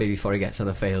is it going to be before he gets on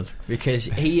the field? Because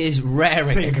he is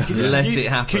raring to go. Let it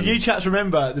happen. Could you chaps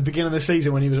remember at the beginning of the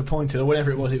season when he was appointed, or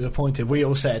whenever it was he was appointed, we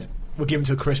all said, we'll give him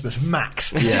till Christmas,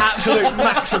 max. Absolute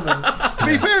maximum. To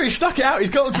be fair, he stuck it out.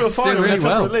 He's got to a final really in the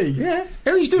top of the well. league. Yeah.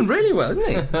 Oh, he's doing really well, isn't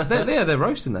he? they're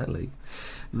roasting that league.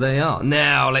 They are.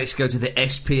 Now, let's go to the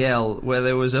SPL, where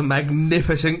there was a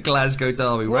magnificent Glasgow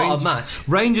derby. What a match.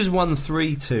 Rangers won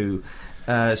 3-2,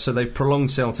 so they've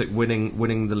prolonged Celtic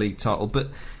winning the league title. But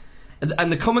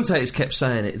And the commentators kept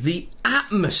saying it. The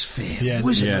atmosphere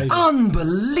was Yeah.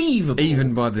 unbelievable.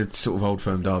 Even by the sort of Old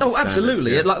Firm derby. Oh,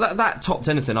 absolutely! standards, Like that topped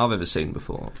anything I've ever seen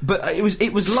before. But it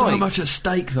was so like much at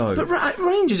stake, though. But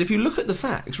Rangers, if you look at the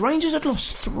facts, Rangers had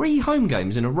lost 3 home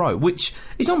games in a row, which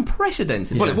is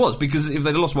unprecedented. Well, Yeah. it was, because if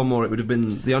they'd lost one more, it would have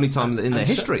been the only time in their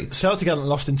history. Celtic hadn't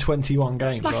lost in 21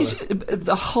 games. Like, either.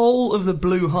 the whole of the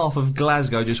blue half of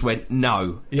Glasgow just went,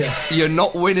 no, Yeah. you're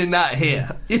not winning that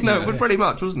here. You know, but pretty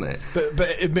much, wasn't it?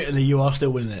 But admittedly, you are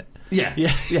still winning it. Yeah.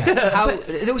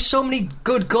 There were so many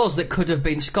good goals that could have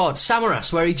been scored.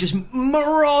 Samaras, where he just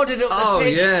marauded up the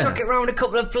pitch, took it round a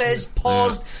couple of players,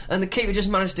 paused, and the keeper just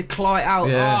managed to claw it out.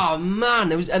 Yeah. Oh man,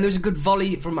 there was a good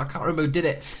volley from, I can't remember who did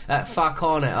it, far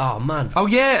corner. Oh man. Oh,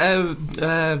 yeah,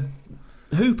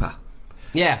 Hooper.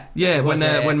 Yeah. Yeah, when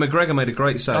McGregor made a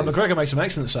great save. McGregor made some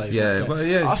excellent saves. Yeah, Okay. well,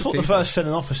 yeah, I thought the keeper. first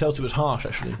sending off for Celtic was harsh,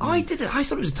 actually. I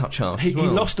thought it was a touch harsh. He as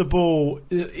well. lost the ball.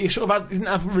 He sort of didn't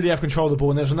really have control of the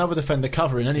ball, and there was another defender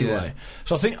covering anyway. Yeah.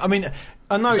 So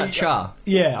I know. Was that Char?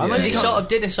 Yeah, I know. Because he you sort can't- of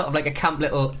did a sort of like a camp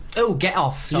little, get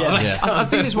off. Sort Yeah. of. Yeah. I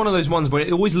think it's one of those ones where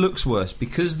it always looks worse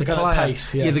because the They're going at player,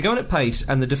 pace, yeah. they're going at pace,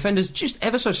 and the defender's just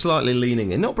ever so slightly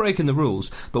leaning in, not breaking the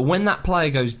rules. But when that player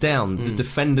goes down, the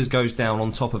defender goes down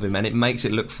on top of him, and it makes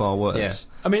it look far worse. Yeah.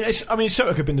 I mean,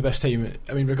 Celtic have been the best team.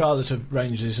 I mean, regardless of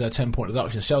Rangers' 10-point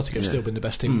reduction, Celtic have still been the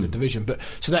best team in the division. But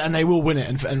and they will win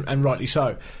it, and rightly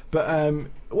so. But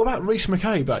what about Rhys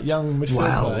McCabe, that young midfield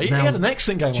Wow. player? He Now, had an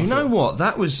excellent game. Do you know what?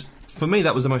 That was, for me,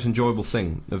 that was the most enjoyable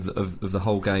thing of the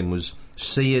whole game, was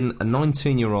seeing a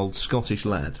 19-year-old Scottish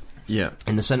lad Yeah.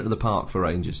 in the centre of the park for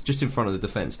Rangers, just in front of the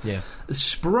defence, Yeah.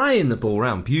 spraying the ball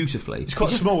around beautifully. He's quite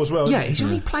small as well. Yeah, isn't he? he's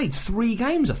only played 3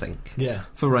 games, I think. Yeah.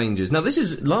 For Rangers. Now, this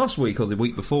is last week or the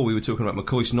week before, we were talking about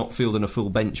McCoist not fielding a full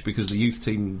bench because the youth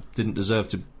team didn't deserve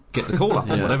to get the call up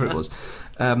or whatever it was.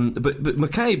 But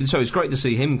McCabe, so it's great to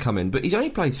see him come in, but he's only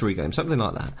played 3 games, something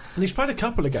like that. And he's played a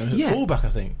couple of games at Yeah. fullback, I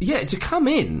think. Yeah, to come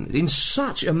in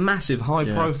such a massive,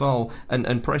 high-profile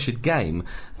and pressured game,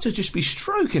 to just be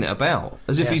stroking it about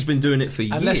as if he's been doing it for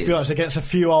years. And let's be honest, against a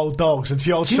few old dogs, a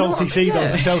few old Do you know salty what? sea dogs,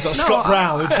 Yeah. the Celtic, No, Scott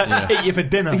Brown, who'd eat you for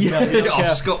dinner. You don't Oh,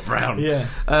 care. Scott Brown. Yeah.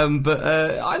 But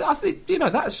I think,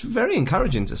 that's very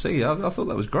encouraging to see. I thought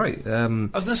that was great. I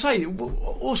was going to say,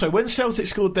 also, when Celtic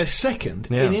scored their second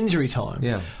Yeah. in injury time,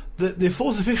 Yeah. the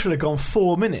fourth official had gone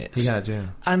 4 minutes. He had, yeah.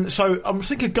 And so I'm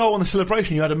thinking goal on the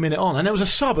celebration, you had a minute on, and there was a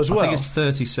sub as I well. think it's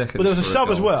 30 seconds. Well, there was a for sub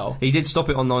goal. as well. He did stop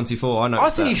it on 94, I know.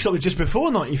 I think he stopped it just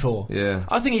before 94. Yeah.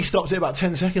 I think he stopped it about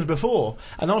 10 seconds before.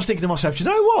 And I was thinking to myself, do you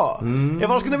know what? If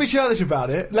I was going to be childish about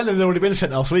it, Lennon had already been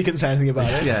sent off, so he couldn't say anything about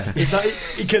it. Yeah. He's not,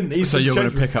 he couldn't. He's So you're going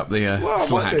to shameful. pick up the Well, I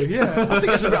slack. might do, yeah. I think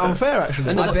that's a bit unfair,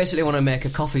 actually. I basically want to make a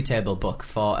coffee table book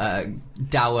for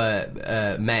dour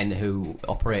men who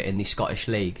operate in the Scottish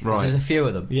League. 'Cause Right. There's a few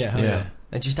of them. Yeah.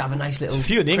 And just have a nice little. A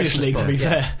few in the English Christmas league, to book. be Yeah.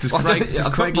 fair. Does I Craig, don't- does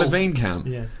Craig football- Levine count?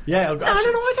 Yeah. No,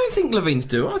 I don't think Levine's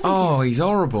do. I think Oh, he's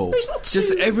horrible. He's not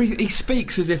just too- he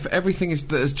speaks as if everything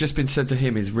that has just been said to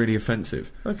him is really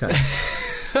offensive. Okay.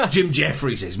 Jim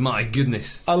Jeffries is, my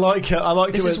goodness. I like it.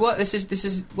 This when- is what this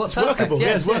is what's It's workable,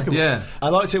 yeah, it's workable. Yeah. I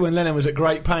liked it when Lennon was at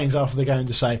great pains after the game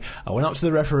to say, I went up to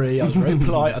the referee, I was very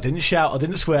polite, I didn't shout, I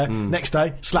didn't swear. Next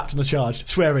day, slapped on the charge.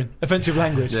 Swearing. Offensive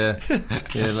language. Yeah.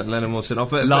 Lennon was sent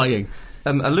off. But, Lying.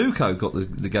 Aluko got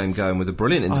the game going with a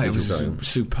brilliant Oh, it individual was goal.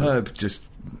 superb, just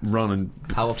run and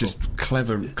Powerful. just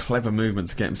clever movement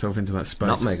to get himself into that space.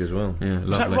 Nutmeg as well. Yeah, Was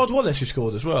that lovely. Rod Wallace who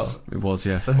scored as well? It was,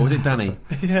 yeah. Or was it Danny?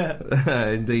 Yeah.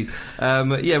 Indeed. I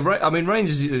mean,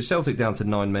 Rangers, Celtic down to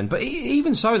 9 men. But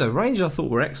even so, though, Rangers I thought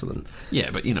were excellent.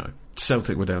 Yeah, but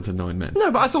Celtic were down to 9 men.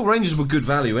 No, but I thought Rangers were good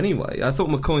value anyway. I thought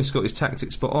McCoy's got his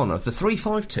tactics spot on. The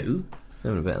 3-5-2,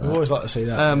 having a bit of I that. always like to see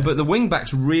that. yeah. But the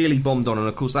wing-backs really bombed on, and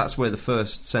of course that's where the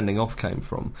first sending off came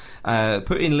from.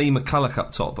 Put in Lee McCulloch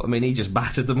up top. I mean, he just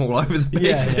battered them all over the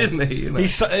pitch, didn't he? You know?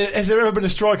 Has there ever been a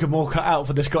striker more cut out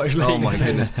for the Scottish League? Oh my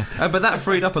goodness! But that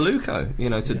freed up Aluko,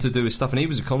 to do his stuff, and he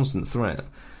was a constant threat.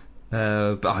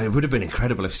 But it would have been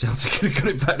incredible if Celtic could have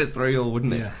got it back to 3-3,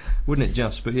 wouldn't it? Yeah. Wouldn't it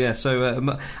just? But yeah. So,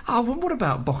 what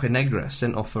about Bocanegra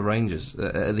sent off for Rangers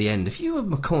at the end? If you were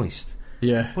McCoist,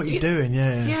 Yeah. What are you doing?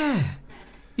 Yeah. yeah.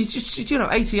 He's just,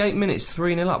 88 minutes,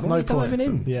 3-0 up. Why No are you point. diving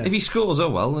in? Yeah. If he scores, oh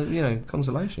well,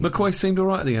 consolation. McCoy seemed all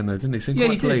right at the end, though, didn't he? Seemed Yeah,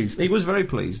 he quite did. pleased. He was very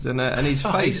pleased, and his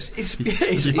face, His his face.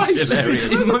 face, his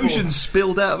Incredible. emotions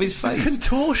spilled out of his face.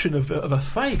 Contortion of a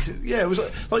face. Yeah, it was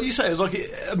like you say, it was like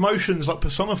emotions like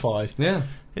personified. Yeah.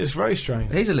 It was very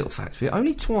strange. Here's a little fact for you.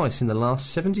 Only twice in the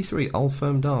last 73 Old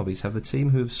Firm derbies have the team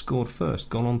who have scored first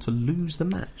gone on to lose the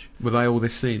match. Were they all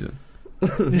this season?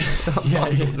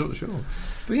 I'm not sure.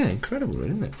 But yeah, incredible,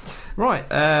 really, isn't it? Right,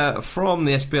 from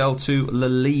the SPL to La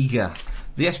Liga.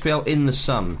 The SPL in the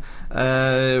sun.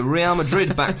 Real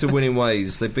Madrid back to winning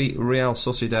ways. They beat Real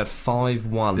Sociedad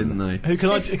 5-1. Didn't they? Who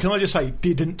can I just say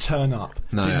didn't turn up?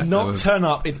 No, Did yeah, not turn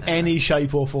up in any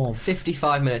shape or form.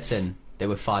 55 minutes in, they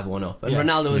were 5-1 up, and Yeah.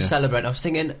 Ronaldo was Yeah. celebrating. I was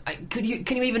thinking, can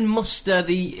you even muster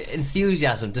the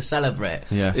enthusiasm to celebrate?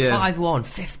 Yeah. Yeah. 5-1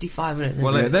 55 minutes in.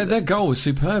 Well, Yeah, their goal was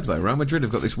superb though. Real Madrid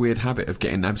have got this weird habit of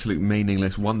getting absolute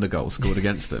meaningless wonder goals scored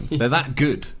against them. They're that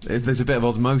good. There's a bit of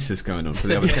osmosis going on for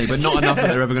the other team, but not enough that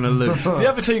they're ever going to lose. The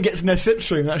other team gets in their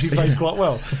slipstream and actually plays quite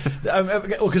well.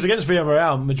 Because against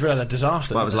Villarreal, Madrid had a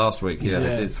disaster. That was last week, yeah. Yeah.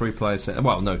 They did 3 players.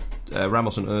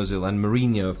 Ramos and Ozil and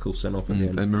Mourinho, of course, sent off at the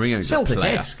end. And Mourinho's a player.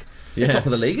 Celtic-esque. Top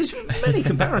of the league. It's many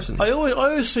comparisons. I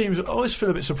always feel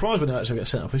a bit surprised when Ozil gets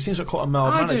sent off. He seems like quite a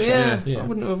mild I do, manager. yeah. I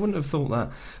wouldn't have thought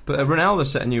that. But Ronaldo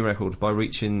set a new record by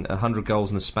reaching 100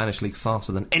 goals in the Spanish league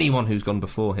faster than anyone who's gone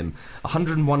before him.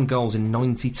 101 goals in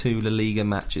 92 La Liga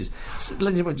matches.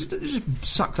 Ladies and gentlemen, just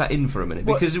suck that in for a minute,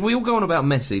 because we all go on about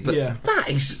Messi, but that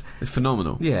is... It's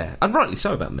phenomenal. Yeah, and rightly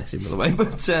so about Messi, by the way.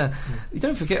 But you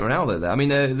don't forget Ronaldo there. I mean,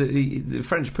 the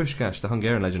French Puskás, the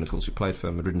Hungarian legend, of course, who played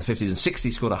for Madrid in the 50s and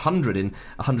 60s, scored 100 in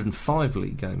 105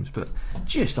 league games. But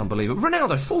just unbelievable.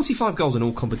 Ronaldo, 45 goals in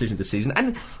all competitions this season,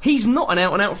 and he's not an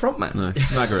out-and-out frontman. No,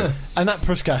 staggering. And that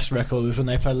Puskás record was when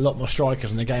they played a lot more strikers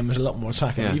and the game was a lot more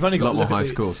attacking. Yeah, You've only got a lot to more look at high the-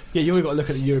 scores. Yeah, you've only got to look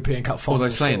at the European Cup final.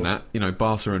 Although saying score that,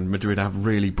 Barca and Madrid have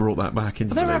really brought that back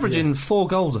into They're the league. averaging 4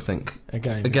 goals, I think, a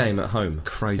game. a game at home.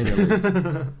 Crazy.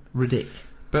 Ridiculous.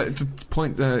 But the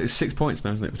point, it's 6 points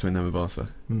now, isn't it, between them and Barca?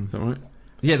 Is that right?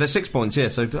 Yeah, there's 6 points, yeah.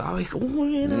 So,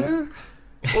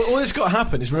 All that's got to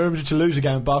happen is Real Madrid to lose a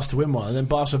game and Barca to win one, and then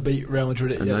Barca beat Real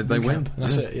Madrid at And they Nou win. Camp, and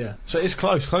that's Yeah. it. Yeah, so it's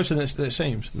closer than it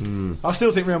seems. I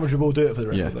still think Real Madrid will do it for the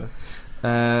record, Yeah.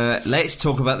 though. Let's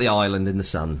talk about the island in the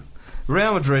sun.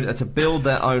 Real Madrid are to build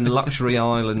their own luxury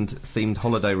island-themed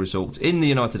holiday resort in the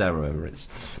United Arab Emirates.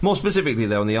 More specifically,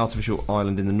 though, on the artificial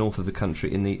island in the north of the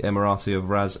country, in the Emirati of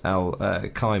Ras Al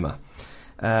Khaimah.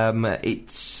 Have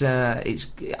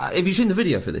you seen the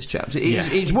video for this, chaps?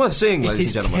 It's worth seeing, It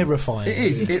ladies is and gentlemen. terrifying. It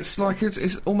is. It's like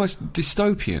it's almost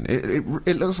dystopian.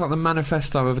 It looks like the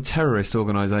manifesto of a terrorist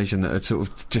organisation that are sort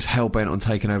of just hell bent on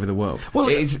taking over the world. Well,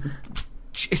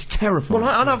 it's terrifying.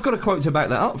 Well, and I've got a quote to back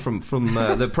that up from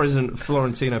the President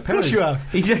Florentino Perez. Of course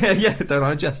you have. Yeah, don't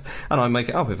I just? And I make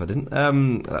it up if I didn't.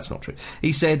 That's not true.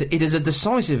 He said, "It is a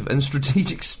decisive and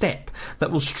strategic step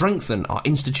that will strengthen our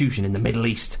institution in the Middle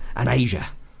East and Asia."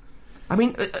 I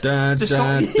mean,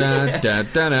 decisive and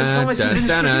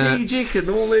strategic and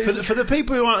all this. For the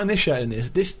people who aren't initiating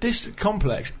this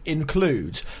complex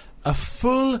includes a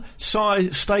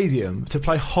full-size stadium to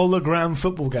play hologram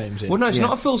football games in. Well, no, it's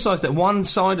not a full size. That one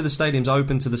side of the stadium's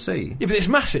open to the sea. Yeah, but it's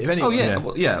massive anyway. Oh yeah,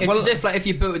 well, yeah. It's as if, like, if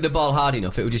you booted the ball hard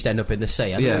enough, it would just end up in the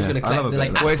sea. I think Yeah, it was going to I love a collect, bit like,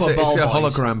 of that. Well, it's aqua a ball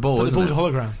boys. hologram ball, But the isn't ball's it?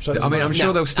 a hologram. So I mean, I'm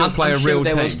sure they'll still play I'm a sure real they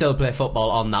team. will still play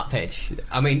football on that pitch.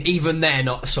 I mean, even they're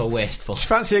not so wasteful.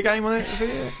 fancy a game on it.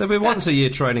 There'll be once a year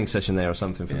training session there or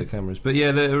something for the cameras. But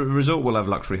yeah, the resort will have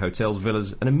luxury hotels,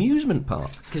 villas, an amusement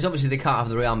park. Because obviously they can't have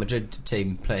the Real Madrid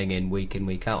team playing in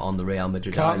week out on the Real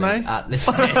Madrid Can't island they? at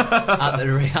the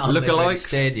Real Madrid Lookalikes.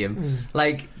 stadium.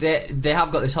 Like they have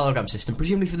got this hologram system,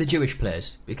 presumably for the Jewish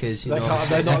players, because They're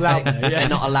not allowed there. Yeah. they're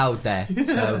not allowed there.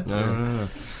 So, No.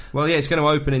 Well, yeah, it's going to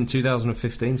open in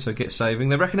 2015, so get saving.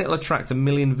 They reckon it'll attract 1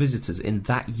 million visitors in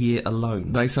that year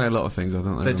alone. They say a lot of things,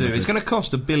 don't they? They do. It's going to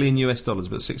cost $1 billion,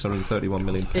 but 631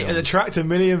 million pounds. It'll attract 1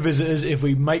 million visitors if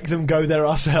we make them go there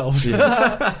ourselves.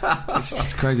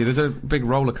 It's crazy. There's a big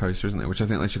roller coaster, isn't there? Which I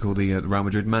think they should call the Real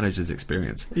Madrid managers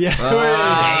experience. Yeah.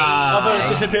 Although it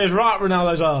disappears right up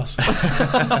Ronaldo's arse.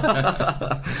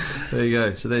 There you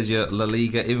go. So there's your La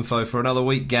Liga info for another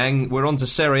week, gang. We're on to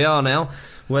Serie A now,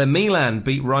 where Milan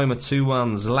beat Roma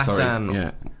 2-1. Zlatan. Sorry,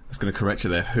 yeah. I was going to correct you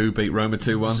there. Who beat Roma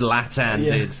 2-1? Zlatan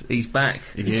Yeah. did. He's back.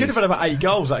 He could have had about 8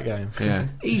 goals that game. Yeah.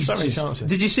 He's So many just- chances.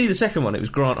 Did you see the second one? It was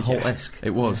Grant Holt-esque.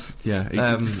 It was, yeah. He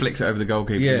just flicked it over the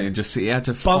goalkeeper yeah. and he had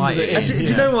to Bundled fight it it. And in.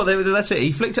 do you know what? That's it.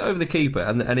 He flicked it over the keeper,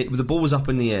 and the ball was up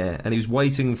in the air, and he was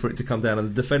waiting for it to come down, and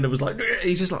the defender was like,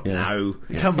 he's just like, no.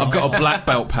 Come on. I've got a black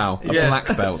belt, pal. A black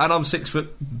belt. And I'm 6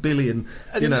 billion.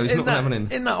 You know, he's not happening.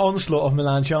 In that onslaught of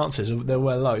Milan chances, there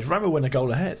were loads. Roma went a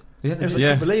goal ahead. Yeah, I Yeah.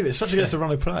 can't believe it. It's such against the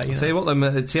run of play. You know? Tell you what, though,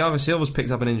 Thiago Silva's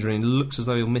picked up an injury and looks as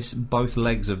though he'll miss both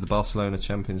legs of the Barcelona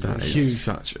Champions That League. is Huge.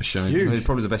 such a shame. Huge. He's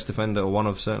probably the best defender, or one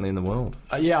of certainly in the world.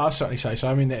 Yeah, I'd certainly say so.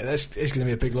 I mean, it's going to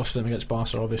be a big loss to them against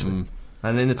Barca, obviously.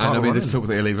 And in the title And run. there's talk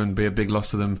that he'll even be a big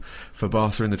loss to them for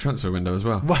Barca in the transfer window as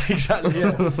well. Well, exactly,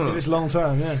 yeah. If it's long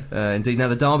term, yeah. Indeed. Now,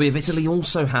 the Derby of Italy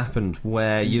also happened,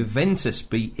 where Juventus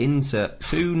beat Inter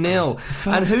 2-0.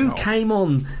 And who came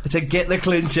on to get the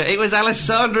clincher? It was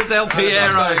Alessandro Del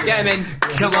Piero. Get him in.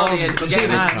 Come on. Get See him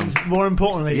that? in. And more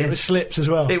importantly, it was slips as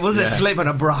well. It was a slip and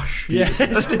a brush. yeah,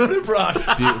 slip and a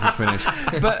brush. Beautiful finish.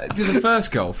 But the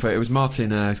first goal, it was Martin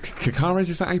Caceres,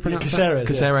 is that how you pronounce Caceres, that?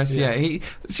 Caceres, yeah.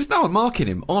 It's just no one marking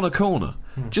him on a corner.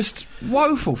 Just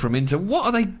woeful from Inter. What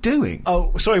are they doing?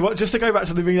 Oh, sorry. Just to go back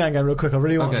to the Milan game real quick, I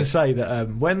really wanted to say that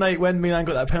when Milan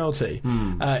got that penalty,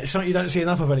 it's something you don't see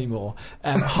enough of anymore.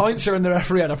 Heinzer and the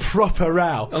referee had a proper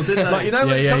row. Oh, did they? Like, you know,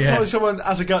 when Yeah, sometimes someone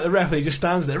has a go at the ref and he just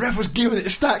stands there. The ref was giving it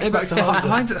stacks back to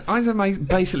Heinzer. Heinzer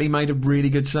basically made a really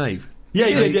good save. Yeah,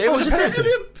 he did. Yeah, it was a penalty.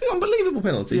 Unbelievable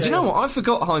penalty. Do you know what? I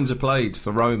forgot Heinzer played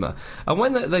for Roma, and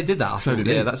when they did that, I So thought, did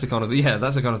he. that's the kind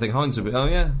of thing Heinzer. Oh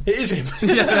yeah, It is him.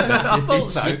 I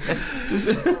thought so.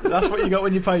 That's what you got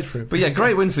when you paid for him. But yeah,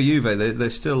 great win for Juve. They're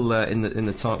still in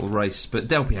the title race. But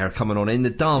Del Piero coming on in the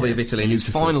Derby of Italy in his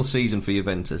final season for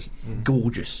Juventus.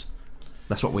 Gorgeous.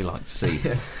 That's what we like to see.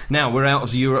 Now we're out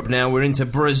of Europe. Now we're into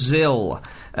Brazil.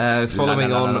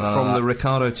 Following on from the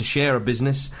Ricardo Teixeira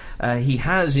business, he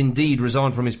has indeed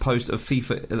resigned from his post of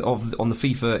on the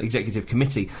FIFA Executive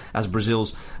Committee as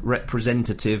Brazil's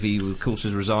representative. He, of course,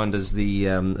 has resigned as the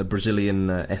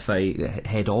Brazilian FA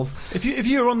head of. If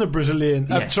you're on the Brazilian,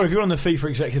 Yes. if you're on the FIFA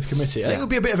Executive Committee, I think it would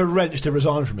be a bit of a wrench to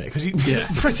resign from it because it's a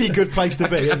pretty good place to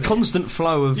be. A constant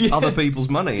flow of other people's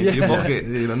money into your Yeah. pocket,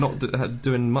 not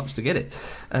doing much to get it.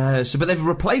 But they've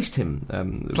replaced him.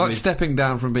 It's like stepping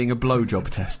down from being a blowjob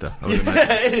tester. I would imagine.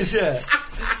 Yeah, it is.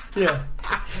 Yeah.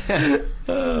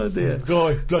 Oh dear.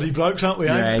 Boy, bloody blokes, aren't we?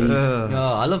 Eh?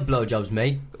 Oh, I love blowjobs,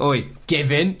 mate. Oi,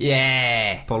 Giving,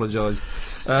 yeah. apologise.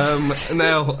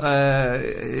 Now,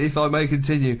 if I may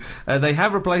continue, they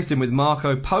have replaced him with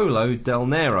Marco Polo Del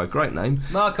Nero. Great name.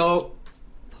 Marco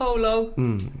Polo.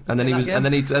 And then he was, and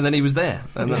then he was there,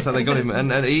 and that's how they got him.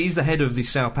 And he's the head of the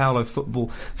Sao Paulo Football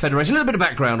Federation. A little bit of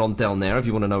background on Del Nero, if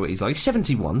you want to know what he's like. He's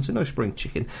 71, so no spring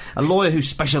chicken. A lawyer who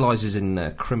specialises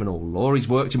in criminal law. He's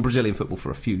worked in Brazilian football for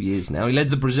a few years now. He led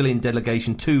the Brazilian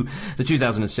delegation to the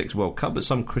 2006 World Cup, but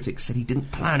some critics said he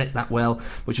didn't plan it that well,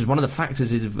 which was one of the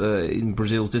factors in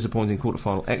Brazil's disappointing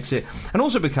quarter-final exit, and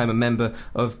also became a member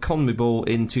of CONMEBOL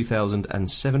in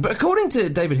 2007. But according to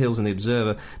David Hills in The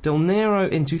Observer, Del Nero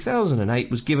in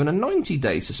 2008 was given a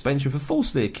 90-day suspension for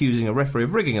falsely accusing a referee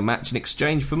of rigging a match in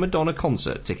exchange for Madonna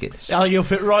concert tickets. Oh, you'll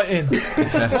fit right in.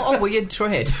 What a weird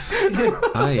trade.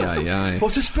 Aye.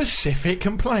 What a specific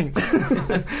complaint.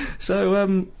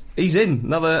 So, he's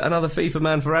in. Another FIFA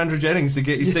man for Andrew Jennings to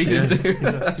get his teeth into.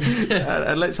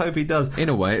 And let's hope he does. In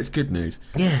a way, it's good news.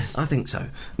 Yeah, I think so.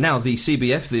 Now, the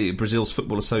CBF, the Brazil's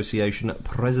Football Association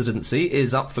presidency,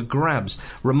 is up for grabs.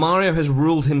 Romario has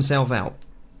ruled himself out.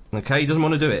 Okay, he doesn't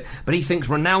want to do it. But he thinks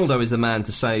Ronaldo is the man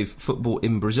to save football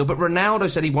in Brazil. But Ronaldo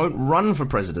said he won't run for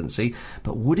presidency,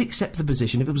 but would accept the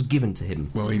position if it was given to him.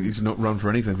 Well, he's not run for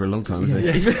anything for a long time,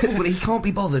 has he? Well, he can't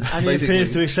be bothered. And he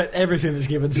appears to accept everything that's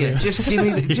given to Yeah, him. just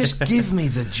give me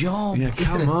the job. Yeah,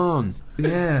 come on.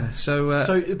 Yeah, so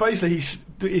So basically,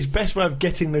 his best way of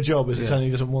getting the job is saying he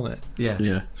doesn't want it.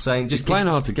 Yeah. saying He's just playing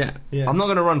hard to get. Yeah. I'm not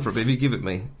going to run for it, but if you give it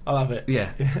me, I'll have it.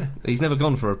 yeah. He's never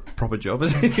gone for a proper job,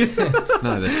 has he?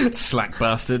 No, this slack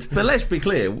bastard. But let's be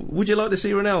clear: would you like to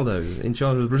see Ronaldo in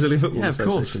charge of the Brazilian Football Yeah, of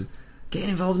course. Association? Getting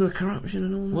involved in the corruption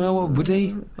and all that? Well, would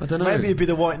he? I don't know. Maybe it'd be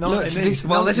the White Knight. Look, isn't this, he?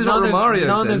 Well, this is what Romario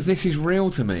none says. of this is real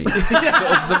to me. sort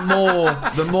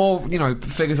of the more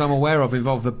figures I'm aware of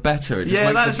involved, the better. It just Yeah,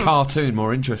 makes that's the what- cartoon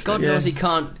more interesting. God knows he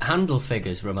can't handle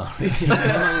figures,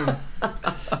 Romario.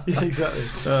 Yeah, exactly.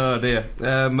 Oh dear.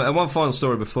 And one final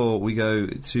story before we go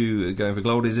to Going for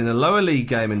Gold is in a lower league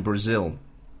game in Brazil.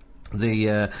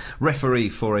 The referee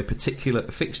for a particular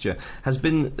fixture has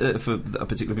been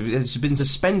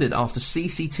suspended after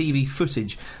CCTV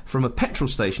footage from a petrol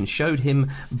station showed him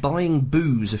buying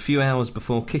booze a few hours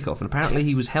before kickoff, and apparently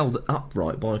he was held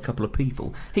upright by a couple of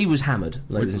people. He was hammered,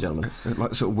 ladies and gentlemen.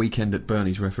 Like sort of Weekend at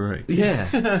Bernie's referee. Yeah.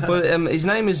 Well, his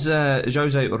name is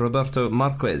Jose Roberto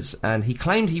Marquez, and he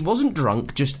claimed he wasn't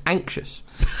drunk, just anxious.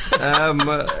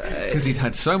 Because he'd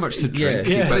had so much to drink,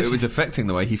 Yeah. he felt it was affecting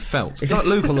the way he felt. It's like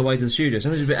Luke on the way to the studio.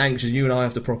 Sometimes he's a bit anxious, and you and I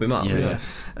have to prop him up. Yeah.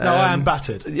 No, I am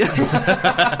battered. Well,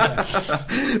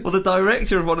 the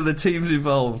director of one of the teams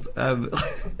involved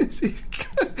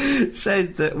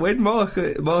said that when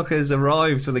Marquez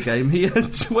arrived for the game, he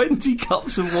had 20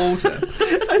 cups of water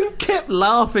and kept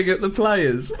laughing at the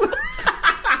players.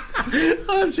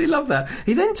 I actually love that.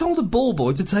 He then told a ball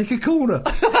boy to take a corner.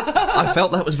 I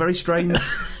felt that was very strange.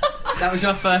 That was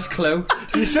your first clue.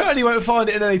 You certainly won't find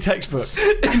it in any textbook.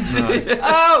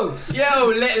 Oh,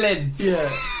 yo, Littlin. Yeah.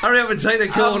 Hurry up and take the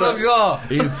Have corner. a go.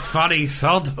 You funny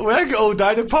sod. We ain't got all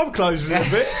day. The pub closes in a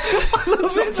bit.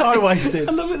 It's a bit time wasted.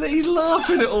 I love it that he's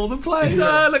laughing at all the players.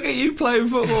 Ah, look at you playing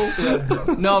football.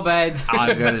 No bed.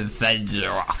 I'm going to send you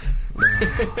off.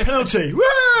 Penalty. Woo!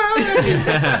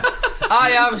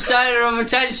 I am centre of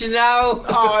attention now.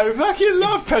 I fucking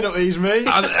love penalties, me.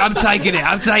 I'm taking it.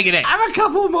 Have a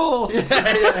couple more. Stick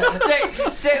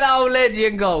that old lady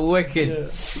and go. Wicked. Yeah.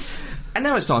 And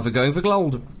now it's time for Going for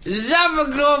Gold.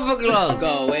 Zava go for gold.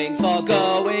 Going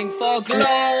for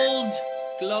gold.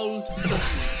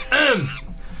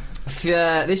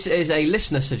 This is a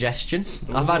listener suggestion.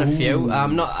 I've had a few. I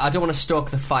don't want to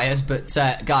stoke the fires, but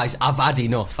guys, I've had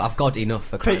enough. I've got enough.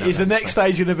 For Pete, is the next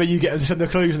stage going to be you get to send the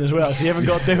clues in as well, so you haven't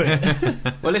got to do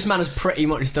it? Well, this man has pretty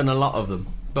much done a lot of them,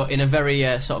 but in a very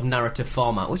sort of narrative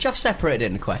format, which I've separated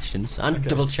into questions and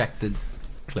double-checked the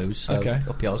clues. So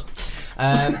up yours.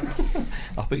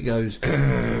 Up it goes.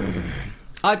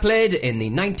 I played in the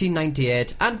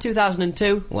 1998 and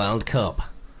 2002 World Cup.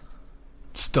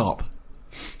 Stop.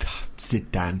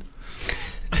 Zidane.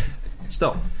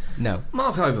 Stop. No.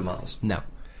 Mark Overmars. No.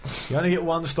 You only get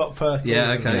one stop per thing.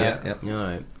 Yeah, okay, yeah. All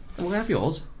right. We'll have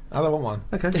yours. I don't want one.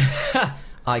 Okay.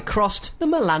 I crossed the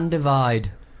Milan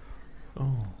Divide.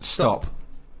 Stop.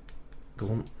 Go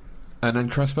on. Hernan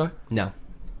Crespo? No.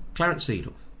 Clarence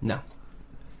Seedorf. No.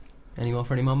 Any more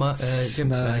for any more, Jim?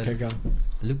 No, okay, go on.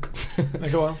 Luke. No,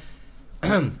 go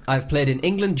on. I've played in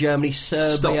England, Germany,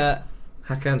 Serbia...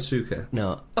 Hakan Suka.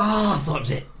 No. Oh, I thought it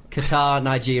was it. Qatar,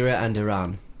 Nigeria and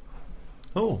Iran.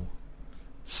 Oh.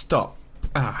 Stop.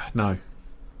 No.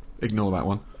 Ignore that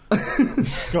one.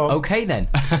 Go on. Okay then.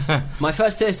 My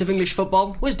first taste of English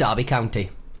football was Derby County.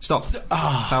 Stop.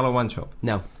 Paolo Wanchop.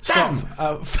 No. Stop.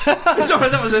 Sorry,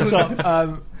 that was Stop.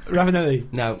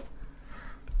 Ravanelli. No.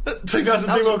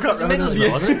 2002 World Cup. It was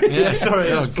Middlesbrough, wasn't it? Yeah,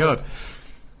 sorry. Oh, God.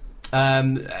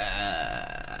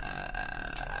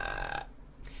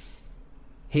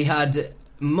 He had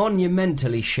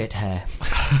monumentally shit hair.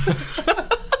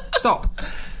 Stop.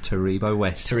 Taribo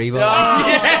West. Taribo.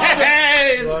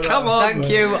 Yes! Come on. Thank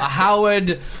you,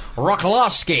 Howard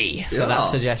Roklowski, for Yeah. that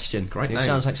suggestion. Great It name.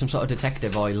 sounds like some sort of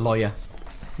detective or lawyer.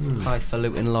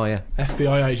 Highfalutin lawyer.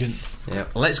 FBI agent. Yeah.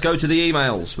 Let's go to the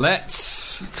emails. Let's.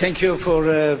 Thank you for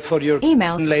your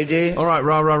Email. lady. All right,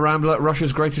 Rah Rah Rambler,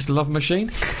 Russia's greatest love machine.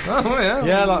 Oh, yeah.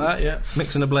 Yeah, I like that, yeah.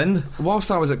 Mix and a blend.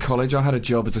 Whilst I was at college, I had a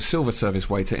job as a silver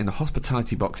service waiter in the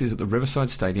hospitality boxes at the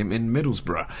Riverside Stadium in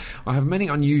Middlesbrough. I have many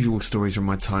unusual stories from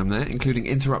my time there, including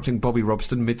interrupting Bobby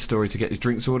Robston mid-story to get his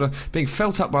drinks order, being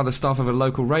felt up by the staff of a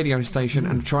local radio station,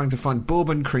 and trying to find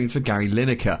bourbon cream for Gary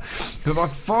Lineker. But by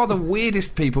far the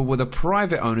weirdest people were the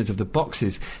private owners of the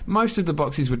boxes. Most of the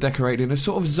boxes were decorated in a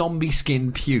sort of zombie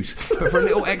skin puce, but for a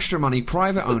little extra money,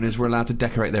 private owners were allowed to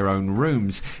decorate their own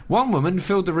rooms. One woman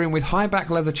filled the room with high-back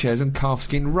leather chairs and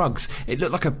calfskin rugs. It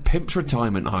looked like a pimp's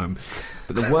retirement home.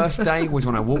 But the worst day was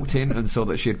when I walked in and saw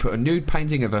that she had put a nude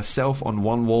painting of herself on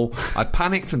one wall. I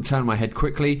panicked and turned my head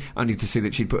quickly, only to see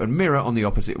that she'd put a mirror on the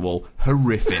opposite wall.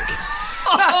 Horrific. That's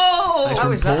How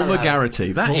from is that Paul allowed?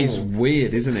 McGarity. That is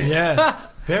weird, isn't it? Yeah.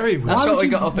 Very weird. That's Why what would we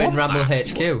you got up in want Ramble that?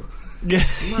 HQ. Yeah.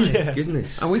 Yeah.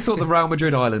 Goodness. And we thought the Real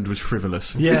Madrid island was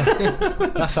frivolous. Yeah.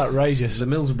 That's outrageous. The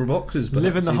Middlesbrough boxers. but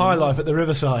Living the that's high even- life at the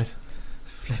Riverside.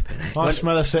 Flipping it. I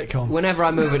smell a sitcom. Whenever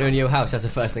I move into a new house, that's the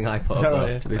first thing I put Is that up, right?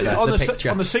 though, Yeah. to be fair. On the picture.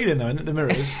 on the ceiling, though, isn't it? The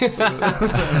mirrors.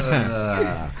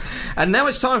 And now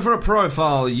it's time for a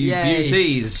profile, you Yay.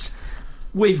 beauties.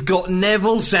 We've got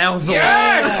Neville Southall.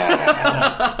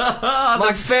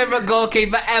 My favourite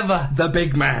goalkeeper ever. The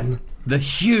big man. The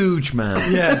huge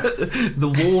man. Yeah. The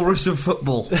walrus of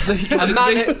football.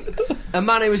 A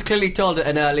man who was clearly told at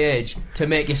an early age to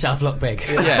make yourself look big.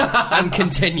 Yeah. And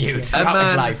continued throughout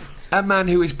his life. A man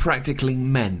who is practically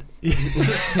men.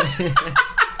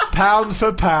 Pound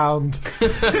for pound.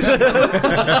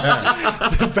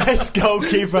 The best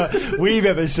goalkeeper we've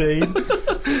ever seen.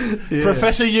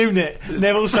 Professor Unit,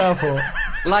 Neville Southall.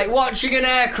 Like watching an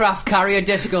aircraft carry a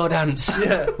disco dance.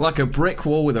 Yeah. Like a brick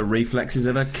wall with the reflexes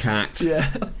of a cat.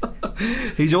 Yeah.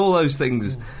 He's all those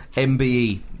things.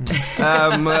 MBE.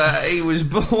 He was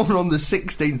born on the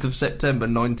 16th of September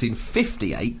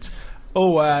 1958.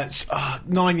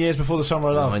 9 years before the Summer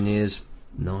of Love. 9 years.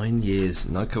 9 years.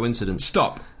 No coincidence.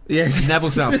 Stop. Yes.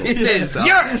 Neville Southall. It is.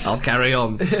 Yes! I'll carry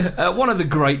on. One of the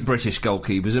great British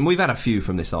goalkeepers, and we've had a few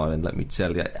from this island, let me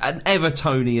tell you. An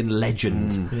Evertonian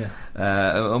legend. Yeah.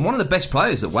 And one of the best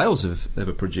players that Wales have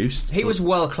ever produced. He was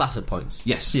world class at points.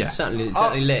 Yes. Yeah. Certainly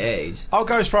late 80s. I'll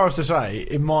go as far as to say,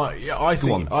 I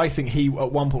on. think he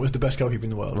at one point was the best goalkeeper in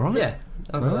the world. Right. Yeah.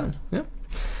 I'll go that. Yeah.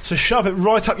 So shove it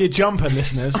right up your jumper,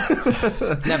 listeners.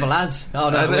 Never has. Oh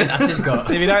no, wait, that's his gut.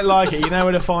 If you don't like it, you know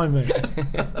where to find me.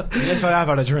 Yes, I have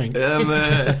had a drink.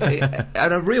 And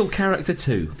a real character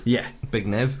too. Yeah. Big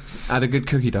Nev. Had a good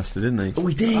cookie duster, didn't he? Oh,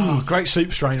 he did. Oh, great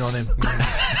soup strainer on him.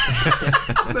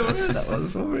 That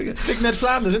was very good. Big Ned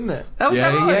Flanders, isn't it? Oh, is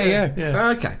that right? Yeah.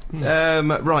 Okay.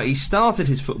 Right, he started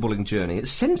his footballing journey at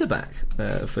centre-back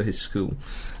for his school.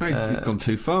 He's gone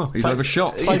too far. He's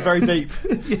overshot. Played very deep.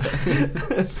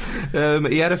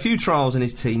 He had a few trials in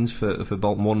his teens for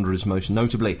Bolton Wanderers, most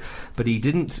notably, but he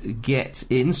didn't get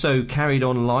in, so carried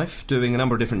on life, doing a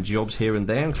number of different jobs here and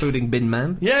there, including bin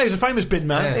man. Yeah, he's a famous bin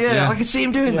man. Yeah, I could see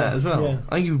him doing that as well. Yeah.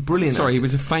 I think he was brilliant. Sorry, he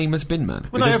was a famous bin man.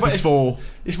 Well, no, but before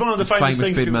it's one of the famous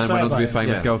things bin people man say went on to be a about him.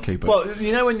 famous goalkeeper. Well,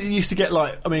 you know when you used to get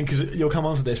because you'll come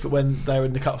on to this, but when they were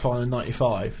in the cup final in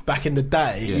 '95, back in the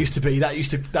day, it used to be that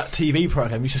TV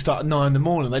program used to start at 9 in the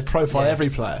morning. They'd profile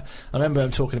every player. I remember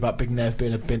them talking about Big Nev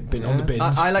being a bin on the bins.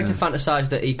 I like to fantasise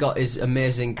that he got his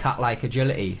amazing cat-like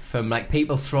agility from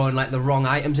people throwing the wrong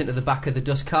items into the back of the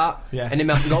dust cart, and him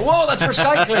having to go, "Whoa, that's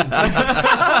recycling!"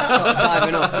 Sort of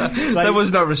diving up. There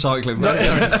was no recycling.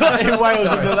 In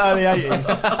Wales in the early '80s.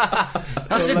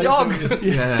 That's a dog.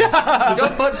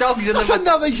 Don't put dogs in That's the.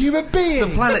 another human being. The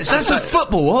planet's That's a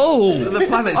football. Oh, the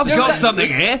planet's I've got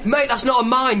something here. Mate, that's not a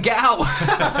mine. Get out.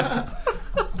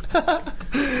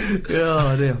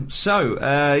 Oh dear.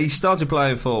 So he started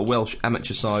playing for Welsh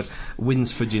amateur side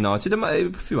Winsford United and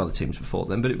a few other teams before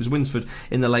then, but it was Winsford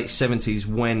in the late 70s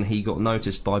when he got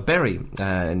noticed by Bury,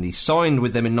 and he signed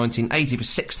with them in 1980 for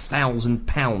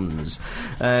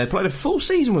 £6,000. Played a full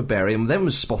season with Bury and then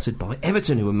was spotted by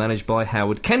Everton, who were managed by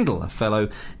Howard Kendall, a fellow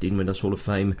Dean Windass Hall of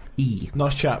Fame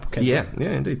Nice chap, Kendall. Yeah,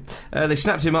 indeed. They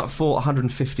snapped him up for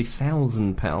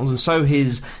 £150,000, and so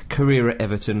his career at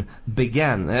Everton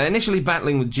began. Initially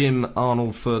battling with Jim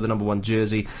Arnold for the number 1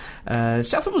 jersey,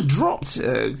 Southend was dropped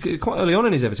quite early on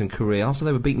in his Everton career after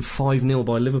they were beaten 5-0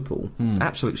 by Liverpool.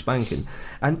 Absolute spanking.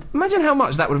 And imagine how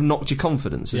much that would have knocked your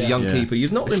confidence as a young keeper.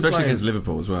 You've not been especially playing against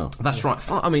Liverpool as well. That's right.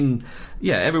 I mean,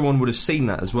 everyone would have seen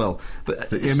that as well. But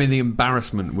the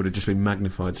embarrassment would have just been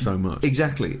magnified so much.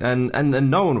 Exactly, and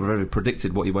no one would have ever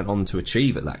predicted what he went on to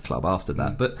achieve at that club after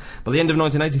that. But by the end of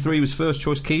 1983, he was first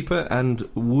choice keeper and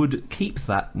would keep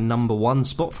that number 1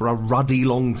 spot for a ruddy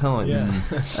long time.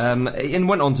 And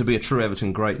went on to be a true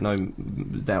Everton great, no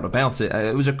doubt about it.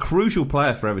 It was a crucial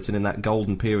player for Everton in that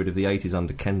golden period of the 80s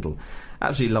under Kendall.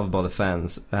 Absolutely loved by the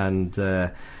fans, and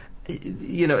a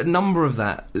number of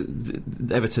that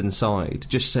Everton side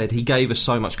just said he gave us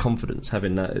so much confidence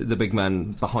having the big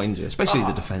man behind you, especially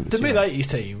the defence. The mid-80s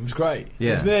team was great.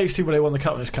 Yeah. The mid-80s team when they won the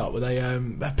Cup where they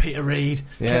had Peter Reid,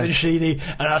 Kevin Sheedy,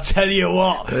 and I'll tell you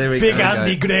what, big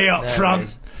Andy Gray up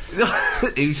front.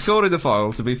 He scored in the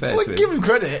final, to be fair to him. Give him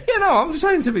credit. Yeah, no, I'm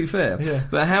saying to be fair. Yeah.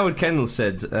 But Howard Kendall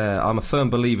said, I'm a firm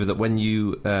believer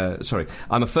that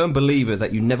I'm a firm believer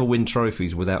that you never win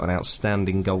trophies without an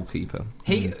outstanding goalkeeper.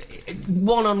 He,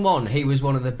 one-on-one, he was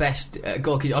one of the best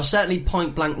goalkeepers, or certainly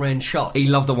point-blank range shots. He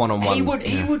loved the one-on-one.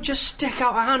 He would just stick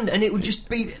out a hand and it would just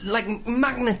be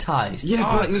magnetised. Yeah,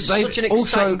 but it was they such an also-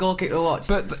 exciting goalkeeper to watch.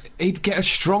 But he'd get a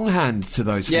strong hand to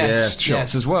those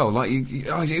shots as well.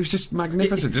 It was just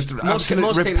magnificent. Just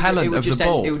absolute repellent of the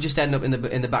ball. It would just end up in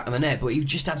the back of the net. But he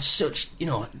just had such, he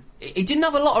didn't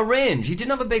have a lot of range. He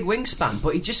didn't have a big wingspan,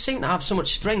 but he just seemed to have so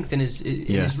much strength in his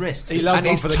wrists. And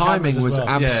his timing was well.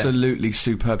 absolutely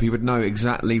superb. He would know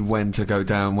exactly when to go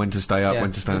down, when to stay up,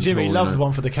 when to stand Jimmy tall. loves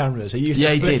one for the cameras. He used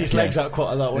to flick his legs out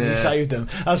quite a lot when he saved them.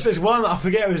 There's one that I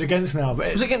forget who it was against now. But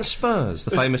it was against Spurs,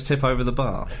 the famous tip over the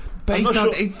bar. But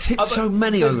he tipped so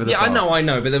many over the bar. Yeah, I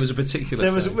know, but there was a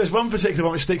particular... There's one particular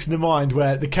one which sticks in the mind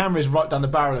where the camera is right down the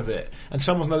barrel of it and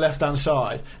someone's on the left-hand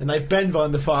side and they bend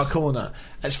behind the far corner.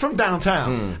 It's from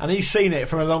downtown and he's seen it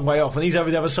from a long way off and he's over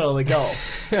the other side of the goal.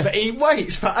 But he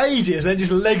waits for ages and then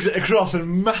just legs it across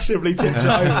and massively tips it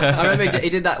over. I remember he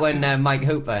did that when Mike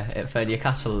Hooper for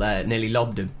Newcastle nearly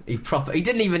lobbed him. He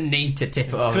didn't even need to tip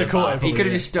it over the bar. He could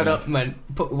have just stood up and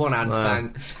put one hand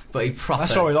bang. But he proper...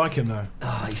 That's why we like him though.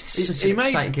 Oh, he's such an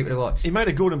exciting keeper to watch. He made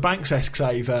a Gordon Banks-esque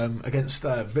save against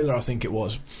Villa, I think it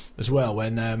was, as well,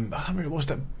 when I don't remember it was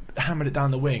that hammered it down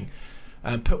the wing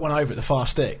and put one over at the far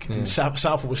stick and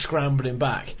Southall was scrambling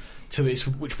back to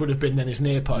which would have been then his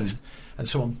near post and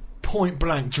someone point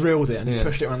blank drilled it and he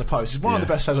pushed it around the post. It's one of the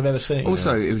best saves I've ever seen.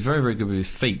 Also, it was very, very good with his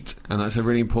feet, and that's a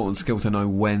really important skill to know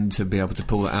when to be able to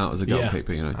pull it out as a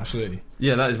goalkeeper. Absolutely.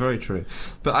 Yeah, that is very true.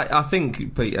 But I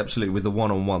think, Pete, absolutely, with the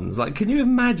one-on-ones, like, can you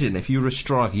imagine if you were a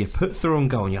striker, you put through and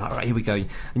goal, and you're like, right, here we go,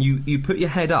 and you put your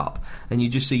head up, and you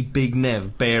just see Big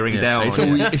Nev bearing down.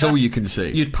 It's all you can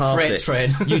see. You'd pass Freight it.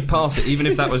 train. You'd pass it, even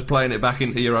if that was playing it back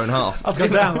into your own half. I'd go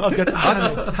down.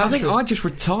 I think I'd just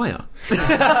retire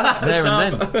there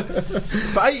and then.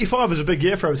 But 85 was a big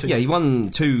year for Everton. Yeah, he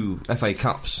won 2 FA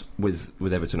Cups with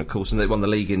Everton, of course, and they won the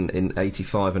league in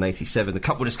 85 and 87. The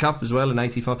Cup Winners' Cup as well in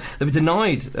 85. They were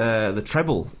denied the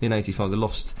treble in 85. They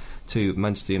lost to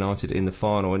Manchester United in the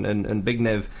final, and Big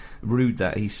Nev rued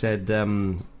that. He said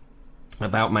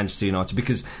about Manchester United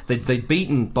because they'd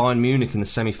beaten Bayern Munich in the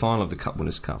semi-final of the Cup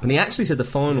Winners' Cup, and he actually said the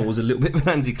final was a little bit of an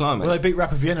anticlimax. Well, they beat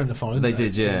Rapid Vienna in the final. They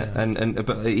did, yeah.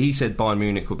 But he said Bayern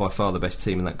Munich were by far the best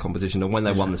team in that competition, and when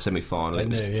they won the semi-final, They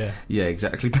knew, yeah,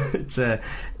 exactly. But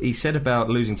he said about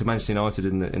losing to Manchester United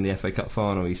in the FA Cup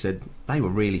final, he said they were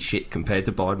really shit compared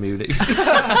to Bayern Munich.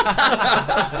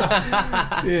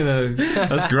 You know,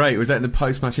 that's great. Was that in the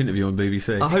post-match interview on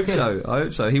BBC? I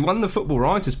hope so. He won the Football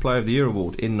Writers' Player of the Year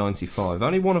award in '95.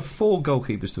 Only one of 4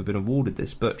 goalkeepers to have been awarded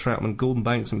this: Bert Troutman, Gordon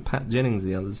Banks, and Pat Jennings.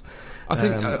 The others. I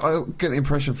think I get the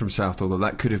impression from Southall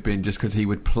that could have been just because he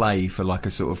would play for like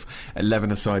a sort of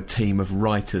 11-a-side team of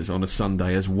writers on a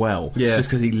Sunday as well. Yeah. Just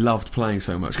because he loved playing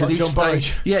so much. Like John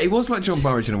Burridge. Yeah, he was like John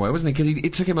Burridge in a way, wasn't he? Because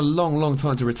it took him a long, long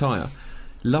time to retire.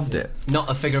 Loved it. Not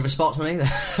a figure of a sportsman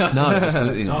either. No,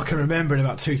 absolutely I not. can remember in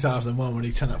about 2001 when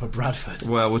he turned up for Bradford.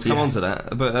 Well, we'll come on to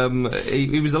that. But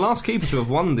he was the last keeper to have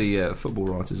won the Football